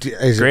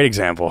 Great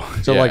example.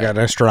 So like an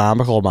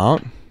astronomical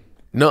amount?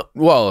 No,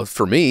 well,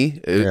 for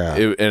me,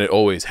 and it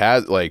always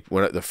has. Like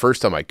the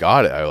first time I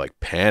got it, I like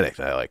panicked.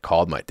 I like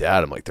called my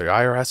dad. I'm like, the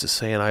IRS is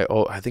saying I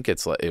owe. I think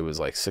it was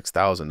like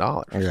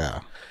 $6,000. Yeah,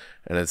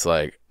 and it's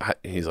like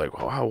he's like,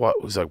 well, what?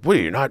 He's like, what?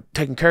 Are you not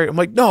taking care of it? I'm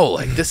like, no,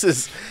 like this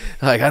is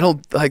like I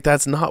don't like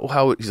that's not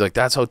how. He's like,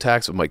 that's how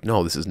tax. I'm like,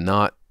 no, this is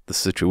not the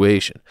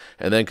situation.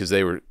 And then because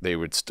they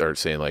would start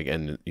saying like,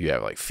 and you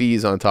have like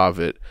fees on top of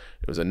it.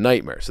 It was a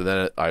nightmare. So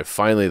then I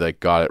finally like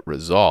got it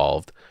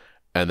resolved.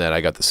 And then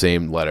I got the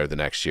same letter the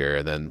next year,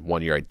 and then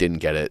one year I didn't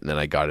get it, and then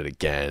I got it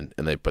again,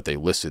 but they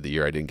listed the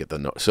year I didn't get the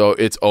note. So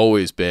it's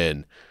always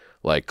been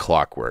like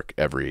clockwork.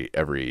 Every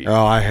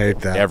oh, I hate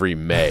that. Every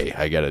May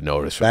I get a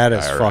notice from that the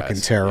is IRS. fucking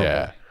terrible.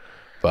 Yeah,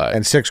 but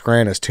and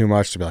 $6,000 is too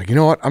much to be like, you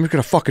know what? I'm just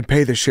gonna fucking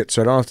pay this shit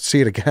so I don't have to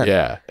see it again.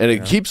 Yeah, and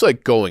it keeps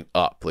like going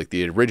up. Like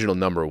the original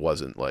number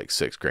wasn't like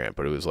 $6,000,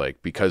 but it was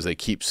like because they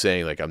keep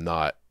saying like I'm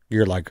not.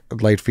 You're like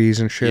late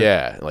fees and shit.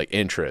 Yeah, like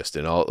interest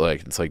and all.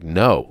 Like it's like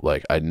no,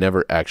 like I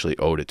never actually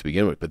owed it to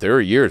begin with. But there were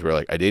years where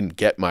like I didn't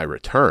get my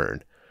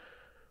return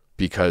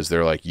because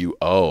they're like, you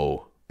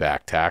owe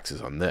back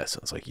taxes on this.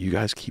 And it's like, you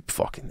guys keep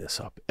fucking this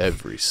up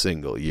every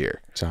single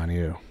year. It's on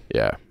you.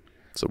 Yeah.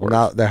 So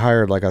now they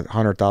hired like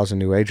 100,000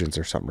 new agents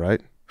or something,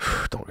 right?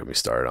 Don't get me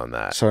started on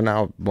that. So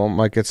now one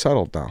might get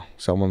settled now.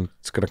 Someone's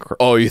gonna.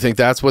 Oh, you think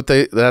that's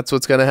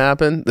what's gonna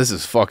happen? This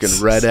is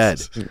fucking Red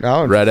Ed.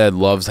 No, Red Ed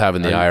loves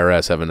having the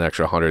IRS have an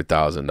extra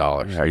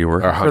 $100,000. Are you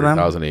working or for them?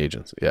 100,000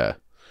 agents? Yeah.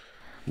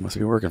 You must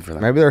be working for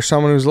them. maybe there's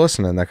someone who's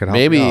listening that could help.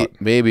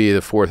 Maybe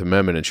the Fourth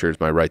Amendment ensures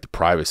my right to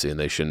privacy, and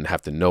they shouldn't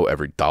have to know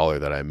every dollar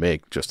that I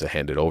make just to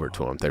hand it over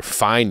to them. They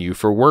fine you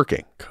for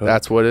working. Cook.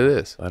 That's what it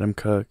is. Let them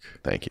cook.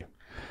 Thank you.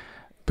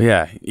 But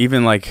yeah,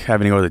 even like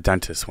having to go to the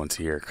dentist once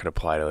a year could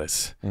apply to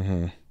this,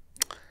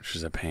 which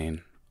is a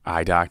pain.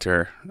 Eye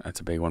doctor, that's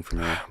a big one for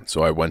me.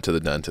 So I went to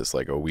the dentist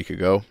like a week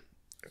ago,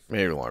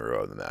 maybe longer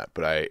ago than that.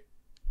 But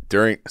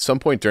some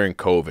point during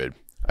COVID,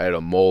 I had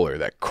a molar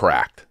that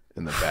cracked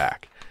in the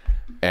back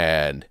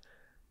and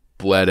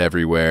bled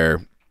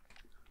everywhere,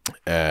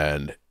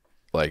 and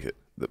like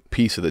the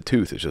piece of the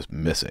tooth is just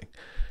missing.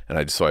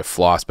 And so I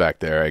flossed back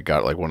there. I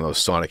got like one of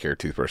those Sonicare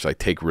toothbrushes. I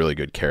take really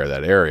good care of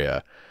that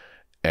area.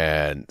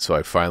 And so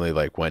I finally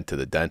like went to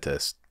the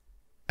dentist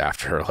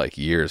after like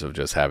years of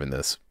just having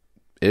this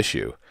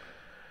issue.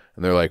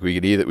 And they're like, we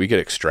could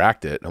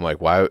extract it. I'm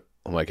like, why?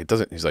 I'm like, it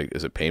doesn't. He's like,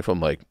 is it painful? I'm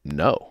like,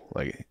 no.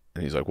 Like,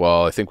 and he's like,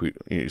 well, I think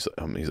he's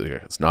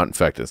like, it's not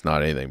infected. It's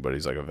not anything. But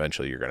he's like,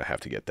 eventually you're going to have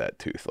to get that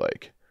tooth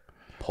like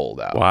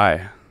pulled out.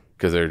 Why?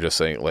 Because they're just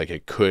saying like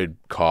it could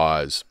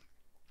cause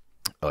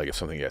like if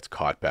something gets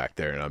caught back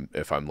there, and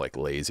if I'm like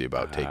lazy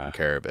about taking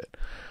care of it.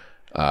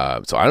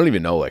 So I don't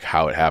even know like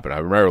how it happened. I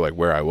remember like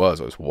where I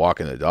was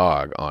walking the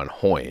dog on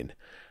Hoyne,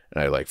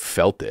 and I like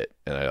felt it,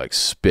 and I like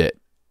spit,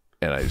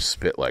 and I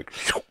spit like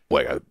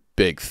a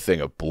big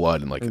thing of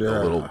blood, and like the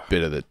little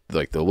bit of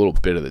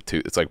the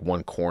tooth. It's like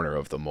one corner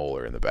of the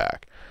molar in the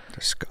back.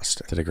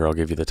 Disgusting. Did a girl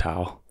give you the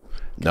towel?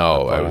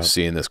 No, I was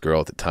seeing this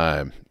girl at the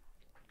time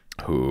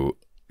who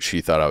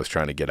she thought I was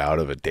trying to get out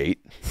of a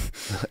date.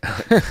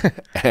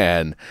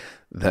 And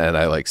then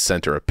I like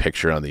sent her a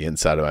picture on the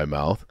inside of my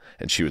mouth,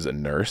 and she was a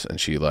nurse, and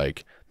she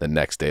like the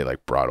next day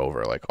like brought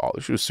over like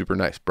she was super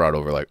nice, brought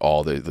over like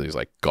all these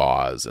like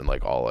gauze and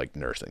like all like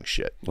nursing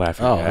shit.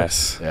 Laughing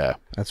ass. Yeah.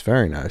 That's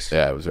very nice.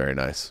 Yeah, it was very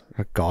nice.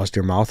 It gauzed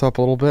your mouth up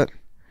a little bit.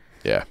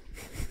 Yeah.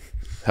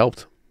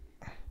 Helped.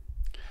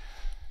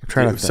 I'm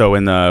trying to think. So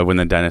when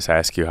the dentist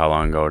asks you how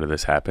long ago did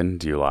this happen,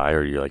 do you lie,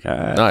 or do you like,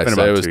 No, it's been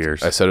about 2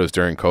 years? I said it was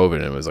during COVID,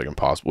 and it was like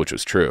impossible, which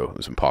was true. It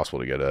was impossible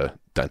to get a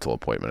dental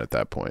appointment at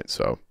that point.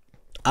 So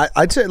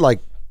I'd say like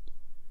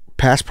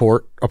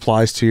passport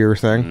applies to your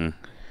thing.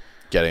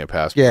 Getting a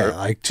passport. Yeah,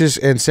 like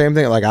and same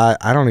thing. Like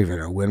I don't even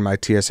know when my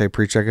TSA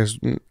pre-check is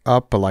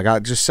up, but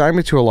like just sign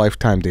me to a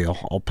lifetime deal.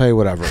 I'll pay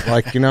whatever.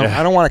 Like, you know,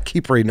 I don't want to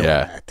keep renewing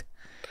that.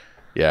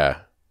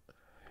 Yeah.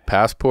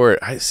 Passport.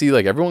 I see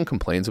like everyone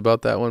complains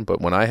about that one,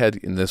 but when I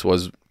had, and this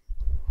was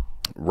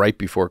right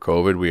before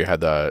COVID, we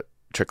had the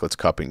Chicklets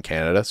Cup in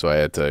Canada, so I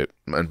had to,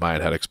 and mine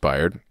had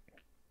expired.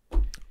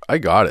 I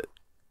got it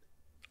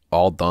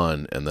all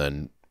done and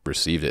then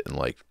received it in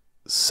like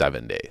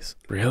 7 days.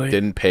 Really?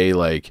 Didn't pay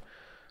like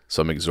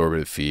some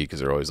exorbitant fee because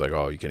they're always like,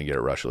 oh, you can get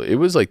it rush. It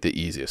was like the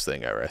easiest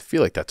thing ever. I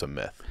feel like that's a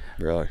myth.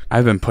 Really?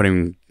 I've been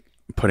putting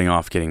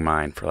off getting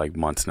mine for like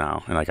months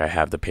now, and like I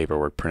have the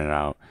paperwork printed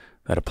out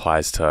that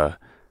applies to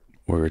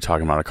what we were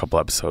talking about a couple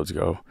episodes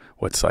ago.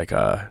 What's like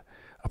a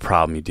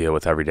problem you deal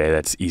with every day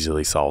that's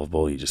easily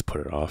solvable. You just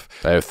put it off.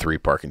 I have 3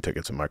 parking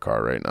tickets in my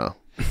car right now.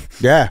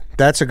 Yeah,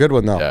 that's a good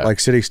one though. Yeah. Like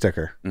city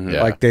sticker.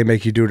 Yeah. Like they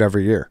make you do it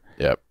every year.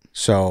 Yep.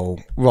 So,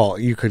 well,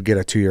 you could get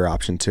a 2-year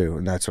option too,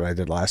 and that's what I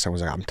did last time. I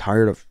was like, I'm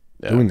tired of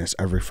doing this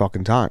every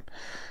fucking time.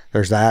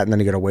 There's that, and then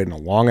you got to wait in a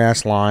long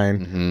ass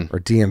line or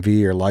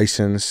DMV or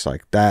license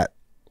like that.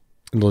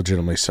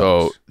 Legitimately sucks.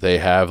 So they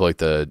have like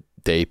the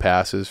day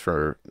passes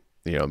for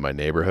my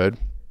neighborhood.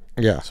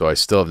 Yeah. So I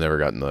still have never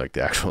gotten like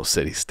the actual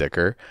city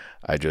sticker.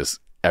 I just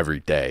every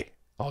day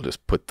I'll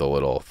just put the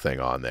little thing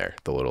on there,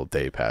 the little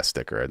day pass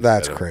sticker.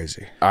 That's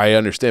crazy. I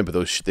understand, but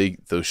those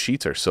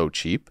sheets are so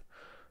cheap.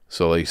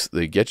 So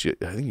they get you.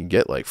 I think you can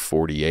get like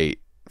 48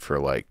 for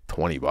like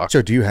 $20.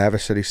 So do you have a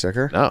city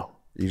sticker? No.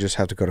 You just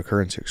have to go to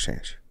currency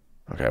exchange.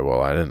 Okay,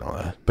 well, I didn't know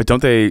that. But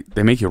don't they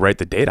make you write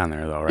the date on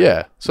there though, right?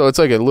 Yeah. So it's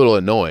like a little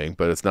annoying,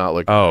 but it's not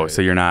like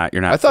so you're not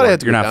I thought I had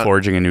to you're go not down.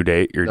 forging a new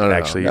date. You're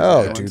actually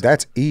No, dude,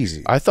 that's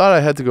easy. I thought I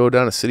had to go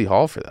down to City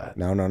Hall for that.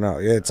 No.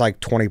 It's like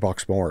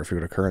 $20 more if you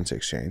go to currency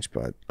exchange,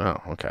 but Oh,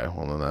 okay.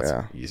 Well, then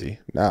that's easy.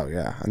 no,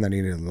 yeah. And then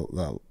you need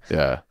the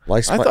Yeah.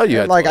 license. I thought you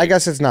had to, like, I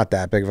guess it's not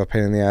that big of a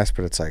pain in the ass,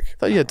 but it's like I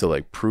thought you had to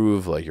like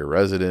prove like your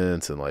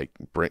residence and like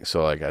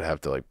I'd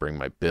have to like bring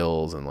my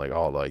bills and like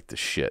all like the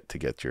shit to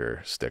get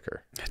your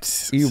sticker.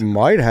 you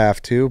might have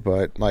to,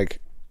 but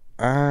like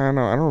I don't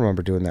know. I don't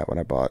remember doing that when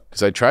I bought.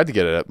 Because I tried to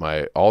get it at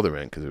my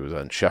alderman because it was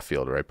on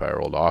Sheffield right by our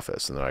old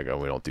office, and then I go,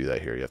 we don't do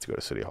that here. You have to go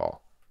to City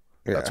Hall.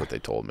 Yeah. That's what they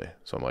told me.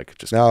 So I'm like,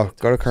 just No,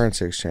 go to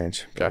currency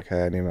exchange. Okay.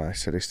 Okay, I need my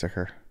city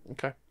sticker.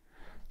 Okay.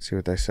 See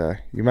what they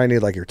say. You might need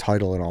like your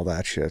title and all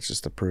that shit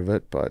just to prove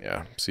it, but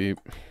Yeah. See.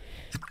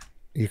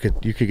 you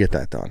could get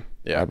that done.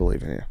 Yeah. I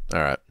believe in you.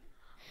 All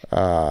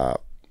right.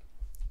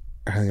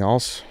 Anything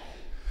else?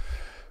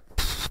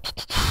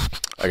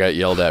 I got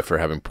yelled at for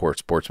having poor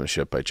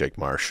sportsmanship by Jake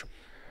Marsh.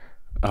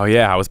 Oh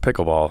yeah, how was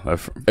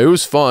pickleball? It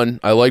was fun.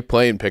 I like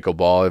playing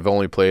pickleball. I've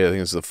only played, I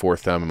think this is the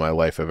 4th time in my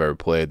life I've ever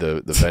played.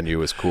 The venue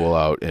was cool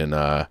out, and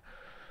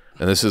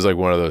this is like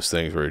one of those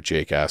things where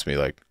Jake asked me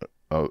like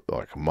a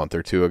month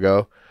or 2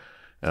 ago.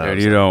 And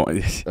Dude, you don't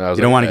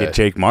want to get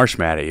Jake Marsh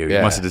mad at you. Yeah.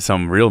 You must have did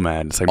something real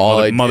mad. It's like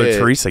All Mother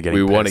Teresa getting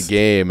We pissed. won a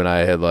game, and I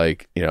had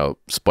like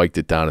spiked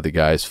it down at the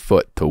guy's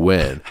foot to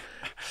win.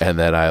 And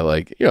then I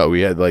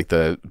we had like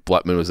the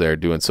Bletman was there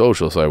doing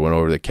social, so I went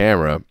over to the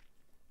camera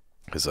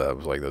because I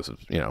was like, this is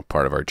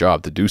part of our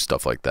job to do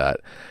stuff like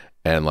that.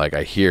 And like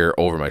I hear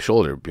over my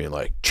shoulder being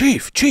like,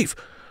 Chief,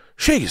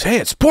 shake his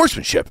hand,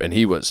 sportsmanship. And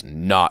he was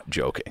not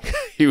joking.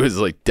 He was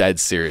like dead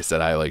serious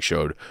that I like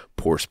showed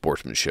poor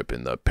sportsmanship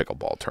in the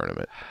pickleball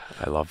tournament.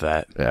 I love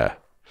that. Yeah.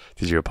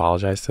 Did you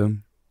apologize to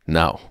him?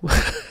 No.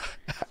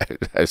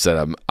 I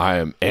said I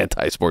am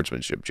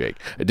anti-sportsmanship, Jake.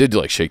 I did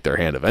like shake their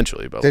hand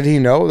eventually, but Did he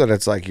know that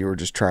it's like you were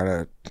just trying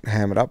to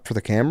ham it up for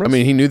the cameras? I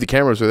mean, he knew the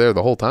cameras were there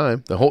the whole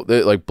time.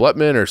 Like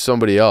Bletman or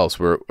somebody else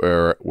were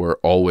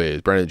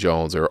always, Brendan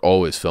Jones, they were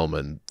always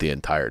filming the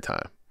entire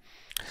time.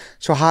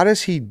 So how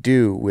does he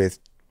do with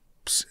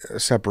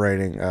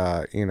separating,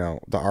 the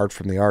art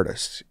from the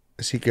artist?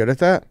 Is he good at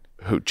that?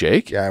 Who,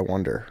 Jake? Yeah, I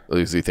wonder.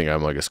 Does he think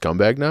I'm like a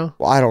scumbag now?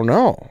 Well, I don't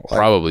know.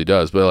 Probably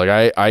does, but like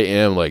I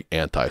am like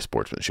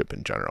anti-sportsmanship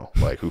in general.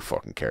 Like, who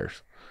fucking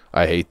cares?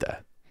 I hate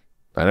that.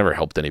 I never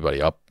helped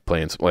anybody up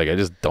playing. Like, I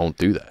just don't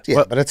do that.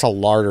 Yeah, but it's a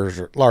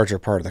larger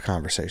part of the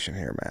conversation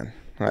here, man.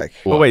 Like,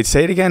 well, wait,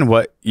 say it again.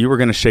 What, you were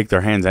going to shake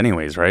their hands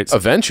anyways, right? So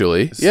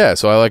eventually, yeah.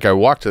 So I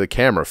walked to the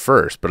camera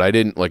first, but I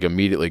didn't like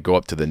immediately go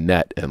up to the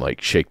net and like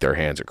shake their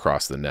hands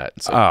across the net.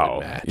 And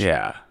say,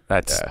 yeah,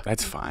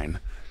 that's fine.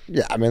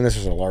 Yeah, I mean, this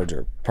is a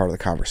larger part of the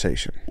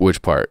conversation.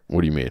 Which part?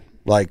 What do you mean?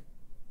 Like,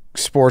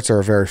 sports are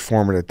a very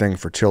formative thing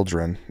for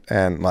children,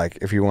 and like,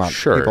 if you want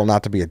people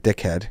not to be a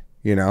dickhead,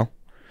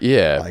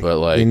 Yeah, but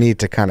like you need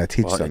to kind of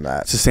teach them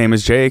that. It's the same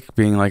as Jake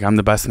being like, I'm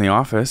the best in the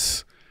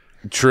office.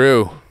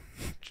 True.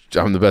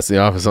 I'm the best in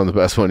the office. I'm the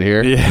best one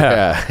here.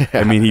 Yeah.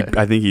 I mean,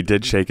 I think he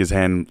did shake his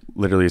hand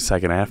literally a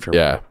second after.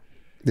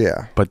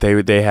 Yeah. But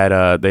they had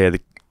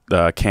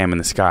the cam in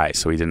the sky,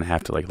 so he didn't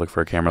have to like look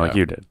for a camera like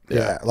you did.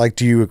 Yeah. Like,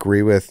 do you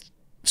agree with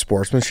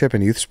sportsmanship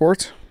in youth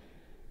sports?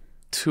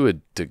 To a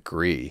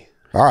degree.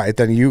 All right,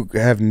 then you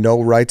have no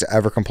right to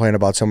ever complain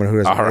about someone who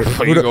doesn't. All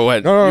right, you go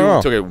ahead.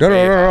 No. Took it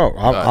No.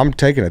 I'm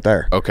taking it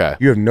there. Okay.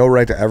 You have no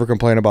right to ever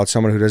complain about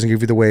someone who doesn't give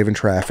you the wave in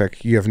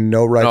traffic. You have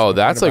no right. No,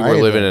 that's like we're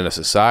living in a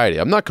society.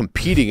 I'm not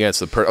competing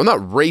against the person. I'm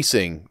not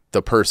racing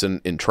the person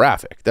in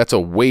traffic. That's a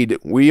way to,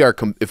 we are.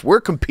 If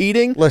we're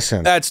competing,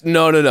 listen. That's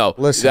no.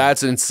 Listen,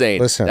 that's insane.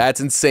 Listen, that's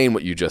insane.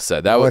 What you just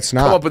said. That it's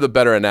come up with a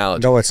better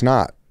analogy. No, it's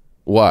not.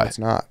 Why? It's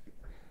not.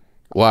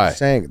 Why? I'm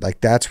saying like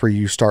that's where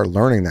you start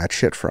learning that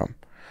shit from.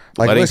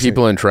 Like, letting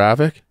people in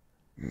traffic?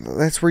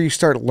 That's where you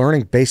start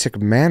learning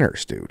basic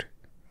manners, dude.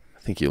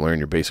 I think you learn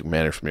your basic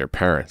manners from your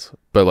parents.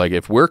 But like,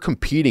 if we're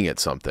competing at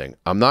something,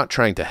 I'm not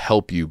trying to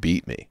help you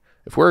beat me.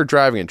 If we're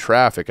driving in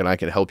traffic and I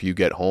can help you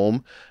get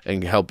home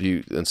and help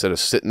you instead of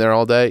sitting there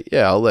all day,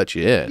 yeah, I'll let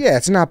you in. Yeah,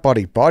 it's not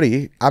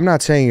buddy-buddy. I'm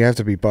not saying you have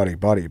to be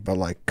buddy-buddy, but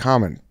like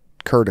common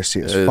courtesy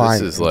is fine.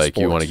 This is like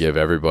sports. You want to give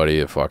everybody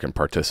a fucking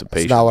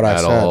participation. That's not what I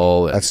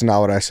said. That's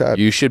not what I said.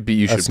 You should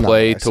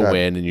play to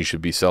win, and you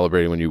should be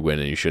celebrating when you win,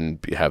 and you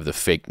shouldn't have the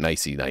fake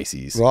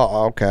nicey-niceys.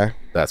 Well, okay.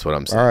 That's what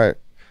I'm saying. All right.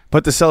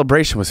 But the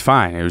celebration was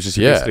fine. It was just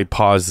you basically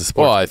paused the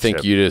sport. Well, I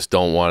think you just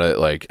don't want to,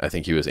 like, I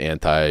think he was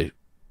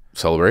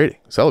celebrating.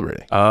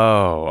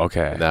 Oh,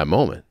 okay. In that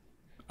moment.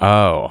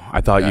 Oh, I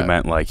thought you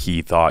meant like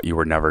he thought you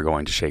were never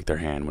going to shake their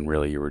hand when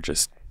really you were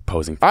just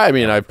posing. I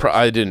mean,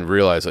 I didn't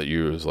realize that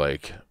you was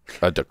like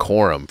a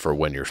decorum for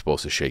when you're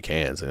supposed to shake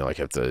hands, and like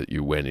after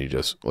you win, you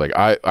just like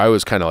I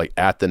was kind of like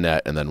at the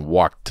net and then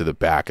walked to the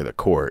back of the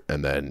court,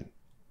 and then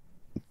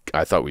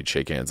I thought we'd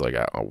shake hands like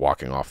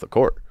walking off the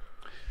court.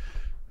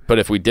 But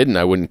if we didn't,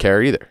 I wouldn't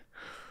care either.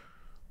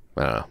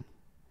 I don't know.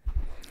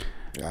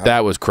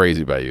 That was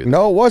crazy by you.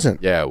 No, it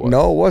wasn't. Yeah, it was.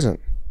 No, it wasn't.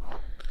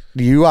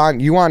 You want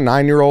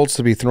 9-year-olds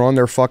to be throwing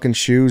their fucking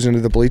shoes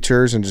into the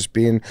bleachers and just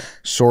being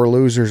sore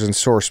losers and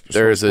sore sports?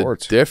 There's a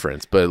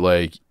difference, but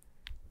like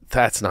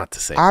that's not the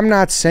same. I'm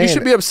not saying you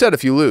should be upset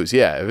if you lose.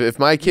 Yeah, if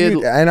my kid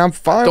and I'm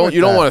fine.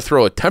 You don't want to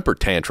throw a temper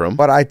tantrum,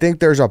 but I think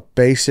there's a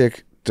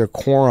basic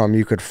decorum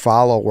you could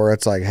follow where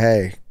it's like,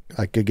 hey,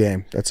 like good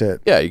game. That's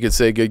it. Yeah, you could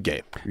say good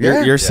game.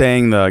 You're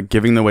saying the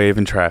giving the wave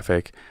in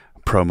traffic,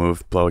 pro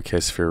move, blow a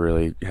kiss if you're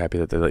really happy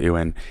that they let you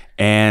in,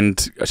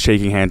 and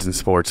shaking hands in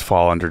sports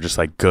fall under just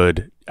like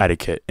good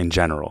etiquette in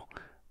general.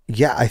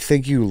 Yeah, I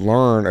think you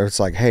learn.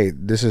 It's like, hey,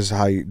 this is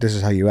how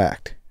you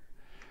act.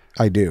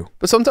 I do.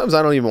 But sometimes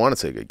I don't even want to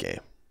say good game.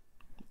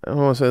 I don't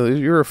want to say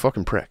you're a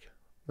fucking prick.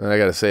 And I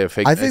got to say a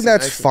fake. I think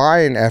that's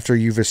fine after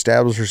you've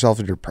established yourself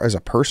as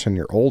a person.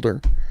 You're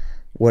older,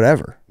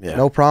 whatever. Yeah.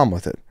 No problem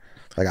with it.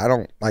 Like I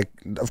don't like.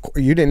 Of course,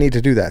 you didn't need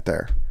to do that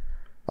there.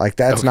 Like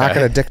that's not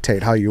going to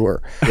dictate how you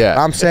were.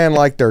 Yeah, I'm saying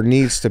like there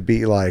needs to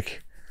be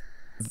like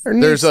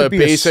there's a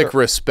basic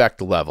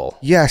respect level.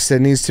 Yes, that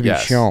needs to be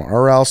shown,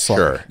 or else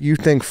like you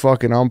think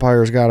fucking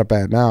umpires got it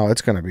bad now.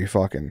 It's going to be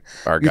fucking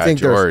our guy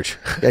George.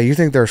 Yeah, you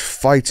think there's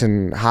fights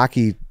in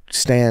hockey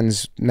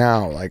stands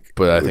now? Like,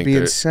 but I think it'd be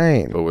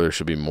insane. But there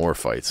should be more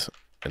fights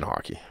in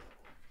hockey.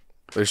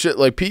 There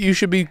should you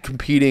should be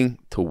competing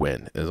to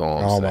win. Is all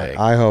I'm saying.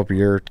 I hope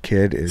your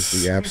kid is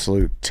the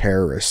absolute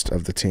terrorist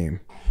of the team.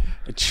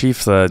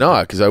 Chiefs.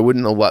 No, because I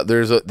wouldn't allow.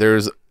 There's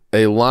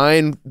a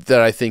line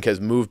that I think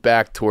has moved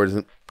back towards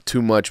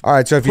too much. All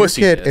right, so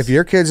if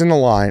your kid's in the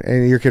line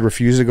and your kid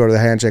refuses to go to the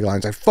handshake line,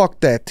 it's like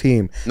fuck that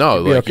team. No,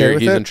 like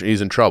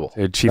he's in trouble.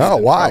 No,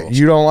 why?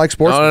 You don't like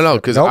sports? No,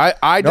 because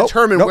I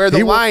determine where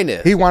the line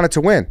is. He wanted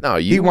to win. No,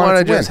 you want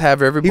to just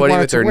have everybody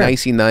with their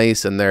nicey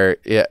nice and their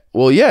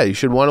you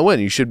should want to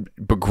win. You should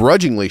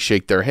begrudgingly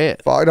shake their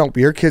hand. I don't.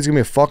 Your kid's gonna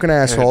be a fucking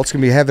asshole. It's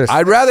gonna be having.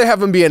 I'd rather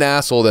have him be an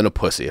asshole than a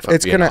pussy. If I'm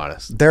being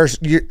honest,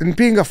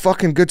 being a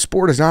fucking good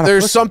sport is not.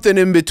 There's something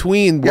in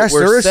between. Yes,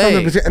 there is something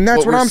in between, and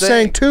that's what I'm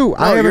saying too.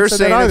 You're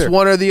saying it's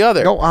one or the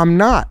other. No, I'm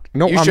not.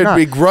 No, you I'm should not.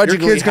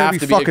 begrudgingly have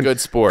to be a good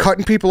sport.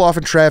 Cutting people off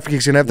in traffic.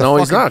 He's gonna have the no,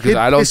 fucking he's not, kid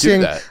I don't pissing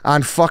do that.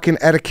 On fucking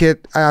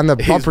etiquette on the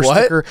bumper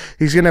sticker.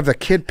 He's gonna have the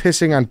kid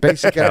pissing on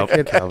basic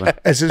etiquette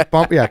as his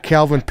bump. Yeah,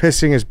 Calvin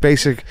pissing is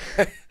basic.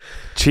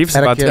 Chief's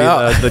about to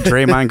be the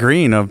Draymond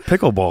Green of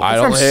pickleball.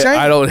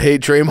 I don't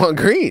hate Draymond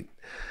Green.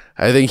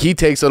 I think he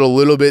takes it a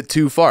little bit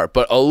too far,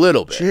 but a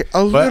little bit.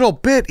 Little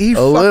bit. He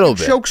fucking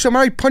chokes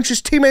somebody, punches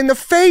his teammate in the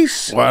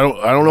face. Well,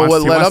 I don't know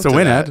what led up to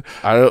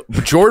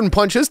that. Jordan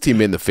punched his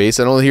teammate in the face.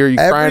 I don't hear you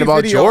crying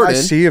about Jordan. I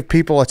see of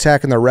people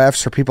attacking the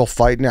refs or people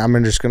fighting.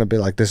 I'm just going to be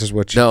like, this is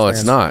what you No,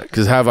 it's not.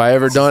 Because have I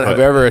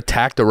ever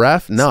attacked a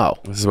ref? No.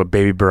 This is what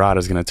Baby Barada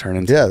is going to turn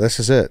into. Yeah, this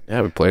is it.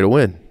 Yeah, we play to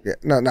win. Yeah,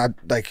 no, not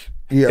like...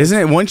 Yeah. Isn't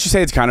it? Wouldn't you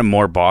say it's kind of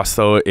more boss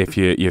though if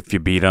you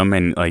beat them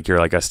and like you're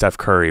like a Steph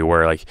Curry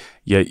where like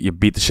you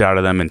beat the shit out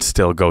of them and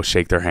still go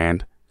shake their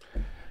hand?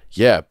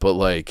 Yeah, but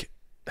like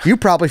you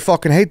probably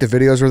fucking hate the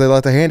videos where they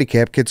let the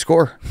handicap kid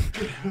score.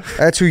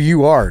 That's who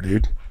you are,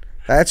 dude.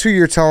 That's who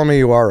you're telling me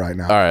you are right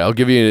now. All right, I'll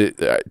give you.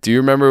 Do you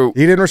remember?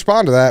 He didn't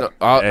respond to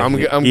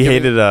that. He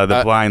hated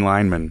the blind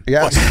lineman.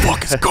 Yeah. What the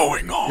fuck is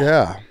going on?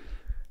 Yeah.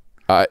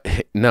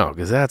 No,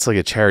 because that's like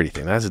a charity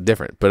thing. That's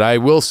different. But I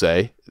will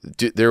say.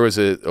 There was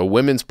a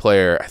women's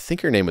player, I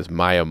think her name was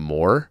Maya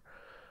Moore,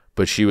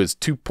 but she was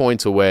 2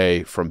 points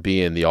away from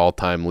being the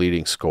all-time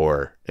leading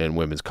scorer in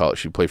women's college.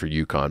 She played for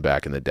UConn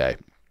back in the day.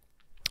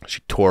 She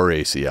tore her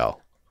ACL.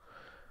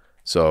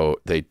 So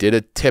they did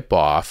a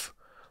tip-off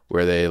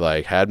where they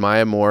like had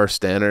Maya Moore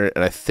stand her,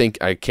 and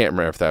I can't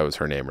remember if that was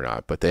her name or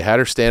not, but they had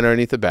her stand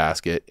underneath the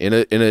basket in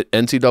an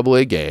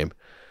NCAA game.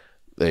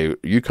 They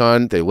let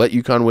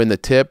UConn win the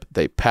tip.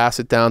 They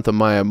pass it down to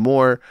Maya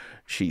Moore.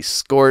 She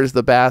scores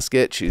the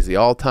basket. She's the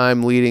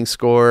all-time leading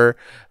scorer.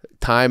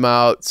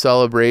 Timeout,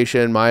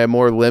 celebration. Maya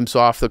Moore limps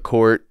off the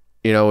court.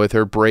 you know, with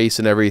her brace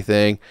and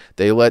everything.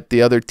 They let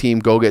the other team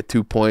go get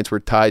 2 points. We're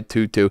tied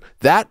 2-2.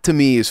 That to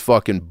me is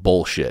fucking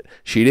bullshit.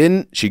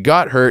 She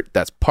got hurt.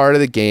 That's part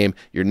of the game.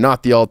 You're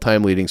not the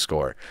all-time leading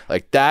scorer.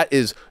 Like, that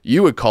is,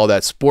 you would call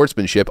that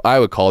sportsmanship. I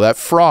would call that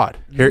fraud.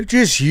 You're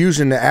just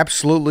using the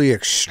absolutely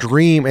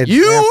extreme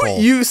example.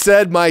 You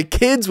said my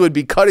kids would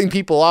be cutting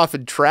people off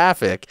in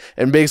traffic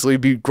and basically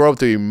grow up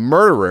to be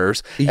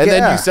murderers. And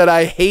then you said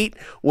I hate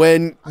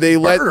when they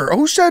Murder?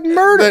 Who said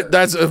murder?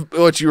 That's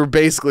what you were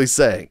basically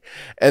saying.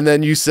 And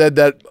then you said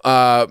that,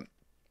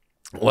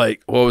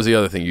 like, what was the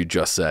other thing you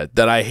just said?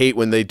 That I hate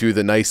when they do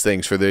the nice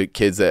things for the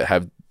kids that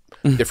have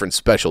different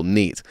special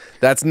needs.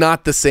 That's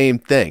not the same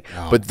thing.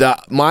 No.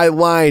 But my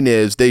line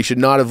is they should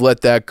not have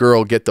let that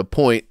girl get the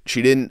point.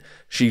 She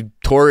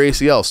tore her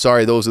ACL.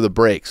 Sorry, those are the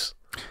breaks.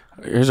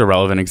 Here's a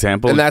relevant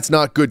example. And that's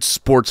not good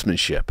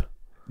sportsmanship.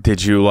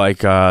 Did you like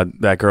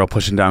that girl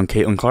pushing down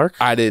Caitlin Clark?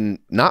 I did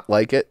not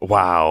like it.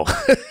 Wow.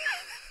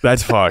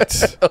 That's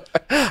fucked.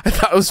 I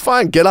thought it was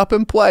fine. Get up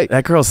and play.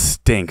 That girl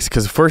stinks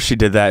because first she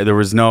did that. There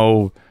was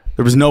no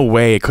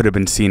way it could have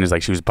been seen as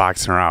like she was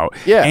boxing her out.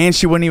 Yeah. And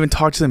she wouldn't even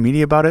talk to the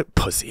media about it.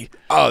 Pussy.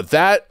 Oh,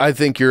 that I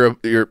think you're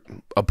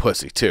a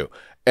pussy too.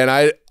 And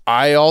I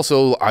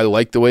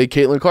like the way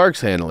Caitlin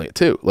Clark's handling it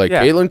too. Like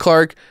Caitlin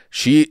Clark,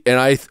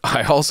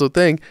 I also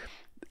think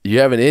you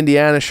have an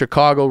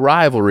Indiana-Chicago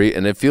rivalry,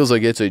 and it feels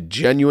like it's a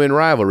genuine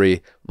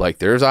rivalry. Like,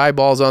 there's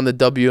eyeballs on the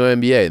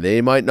WNBA.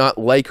 They might not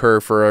like her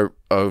for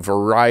a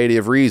variety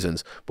of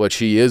reasons, but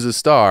she is a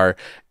star,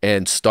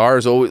 and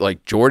stars always,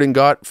 like, Jordan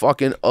got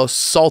fucking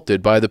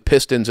assaulted by the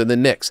Pistons and the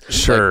Knicks.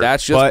 Sure. Like,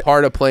 that's just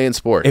part of playing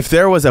sports. If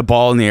there was a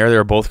ball in the air they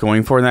were both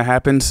going for and that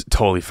happens,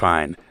 totally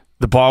fine.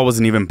 The ball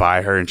wasn't even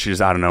by her, and she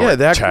just, I don't know. Yeah,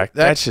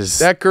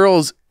 that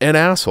girl's an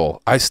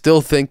asshole. I still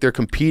think they're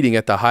competing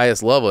at the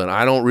highest level, and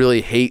I don't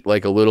really hate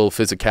like a little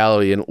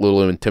physicality and a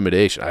little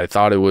intimidation. I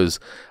thought it was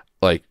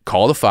like,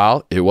 call the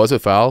foul. It was a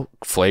foul,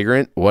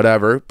 flagrant,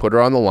 whatever. Put her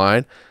on the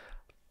line.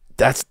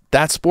 That's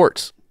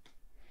sports.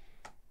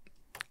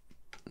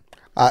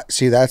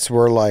 See, that's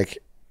where, like,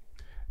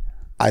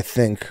 I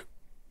think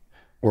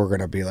we're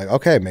gonna be like,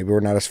 okay, maybe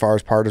we're not as far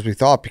apart as we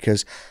thought,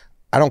 because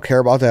I don't care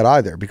about that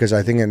either, because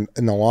I think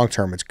in the long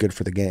term it's good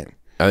for the game.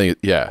 I think,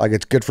 yeah. Like,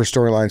 it's good for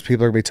storylines.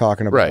 People are going to be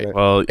talking about it.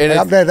 Well, and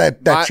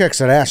that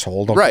chick's an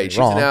asshole. Don't right, get me she's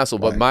wrong, an asshole.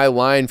 But my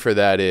line for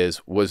that is,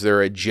 was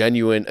there a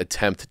genuine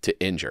attempt to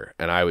injure?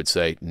 And I would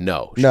say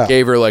no. She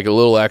gave her like a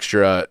little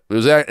extra, it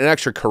was an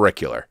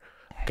extracurricular,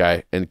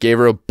 okay? And gave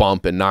her a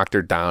bump and knocked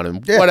her down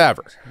and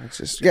whatever. It's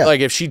just,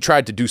 like, if she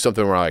tried to do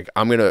something where, like,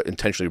 I'm going to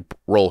intentionally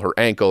roll her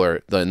ankle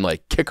or then,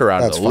 like, kick her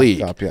out of the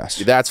league. Up, yes.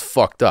 That's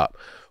fucked up.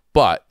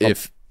 But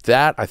if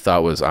that, I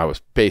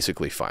was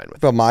basically fine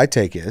with. But my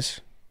take is,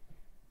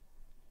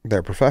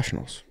 they're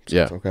professionals. So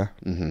yeah. It's okay.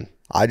 Mm-hmm.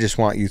 I just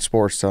want youth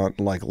sports to,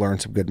 like, learn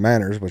some good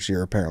manners, which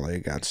you're apparently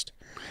against.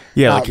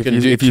 Yeah, like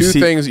if you see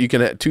things,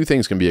 two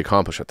things can be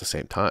accomplished at the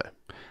same time.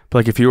 But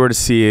like if you were to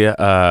see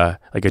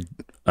like a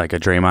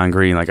Draymond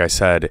Green, like I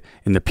said,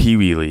 in the Pee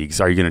Wee leagues,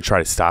 are you going to try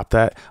to stop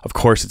that? Of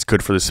course, it's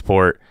good for the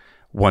sport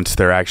once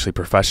they're actually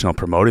professional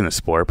promoting the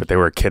sport, but they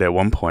were a kid at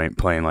one point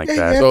playing like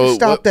that. You have to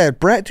stop that.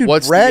 Brad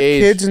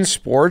kids in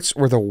sports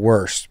were the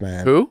worst,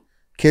 man. Who?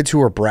 Kids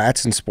who are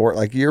brats in sport,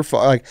 like you're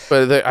like.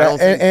 But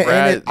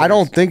I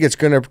don't think it's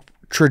going to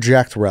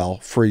traject well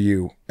for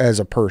you as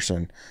a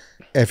person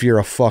if you're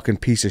a fucking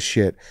piece of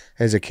shit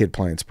as a kid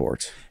playing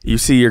sports. You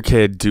see your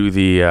kid do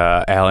the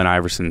Allen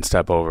Iverson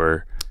step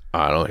over.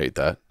 I don't hate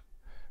that.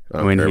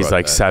 When he's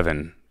like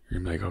 7,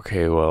 you're like,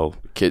 okay, well,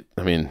 kid.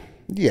 I mean,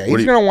 yeah,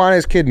 he's gonna want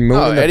his kid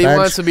moving. Eddie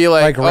wants to be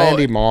like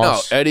Randy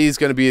Moss. No, Eddie's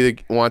gonna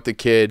want the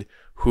kid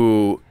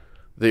who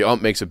the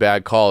ump makes a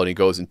bad call and he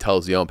goes and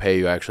tells the ump,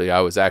 hey,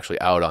 I was actually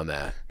out on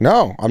that.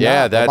 No, I'm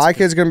not. My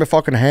kid's going to be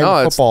fucking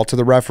handing football to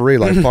the referee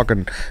like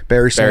fucking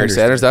Barry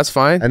Sanders. That's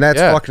fine. And that's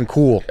fucking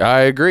cool. I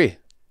agree.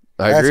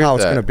 That's how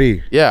it's going to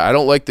be. Yeah, I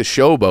don't like the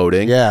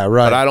showboating. Yeah,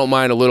 right. But I don't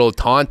mind a little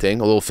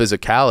taunting, a little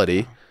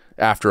physicality.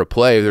 After a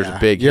play, there's a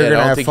big hit.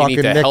 I don't think you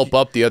need to help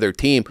up the other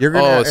team. You're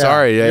gonna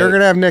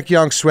have Nick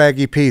Young,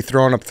 Swaggy P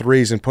throwing up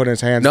threes and putting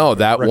his hands. No,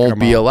 that won't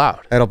be allowed.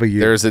 That'll be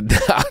you. This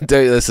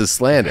is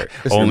slander.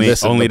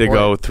 Only to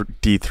go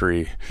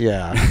D3.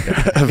 Yeah,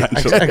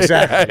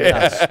 exactly.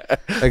 Yes.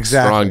 Exactly.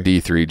 Strong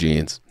D3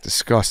 genes.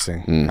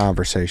 Disgusting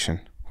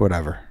conversation.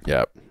 Whatever.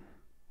 Yep.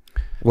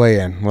 Weigh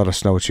in. Let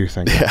us know what you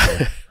think.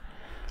 Yeah.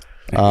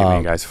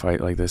 You guys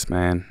fight like this,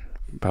 man.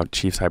 About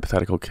Chiefs'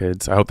 hypothetical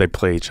kids. I hope they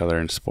play each other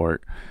in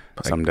sport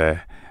someday.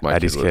 My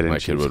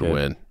kid would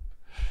win.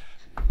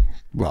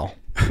 Well,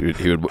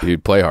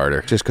 he'd play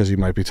harder just because he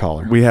might be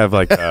taller. We have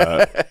like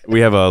we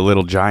have a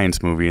Little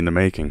Giants movie in the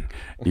making.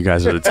 You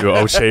guys are the two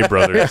O'Shea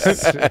brothers.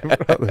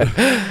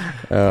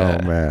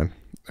 Oh man!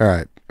 All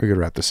right, we could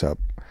wrap this up.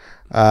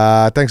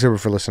 Thanks everyone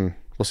for listening.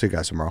 We'll see you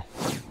guys tomorrow.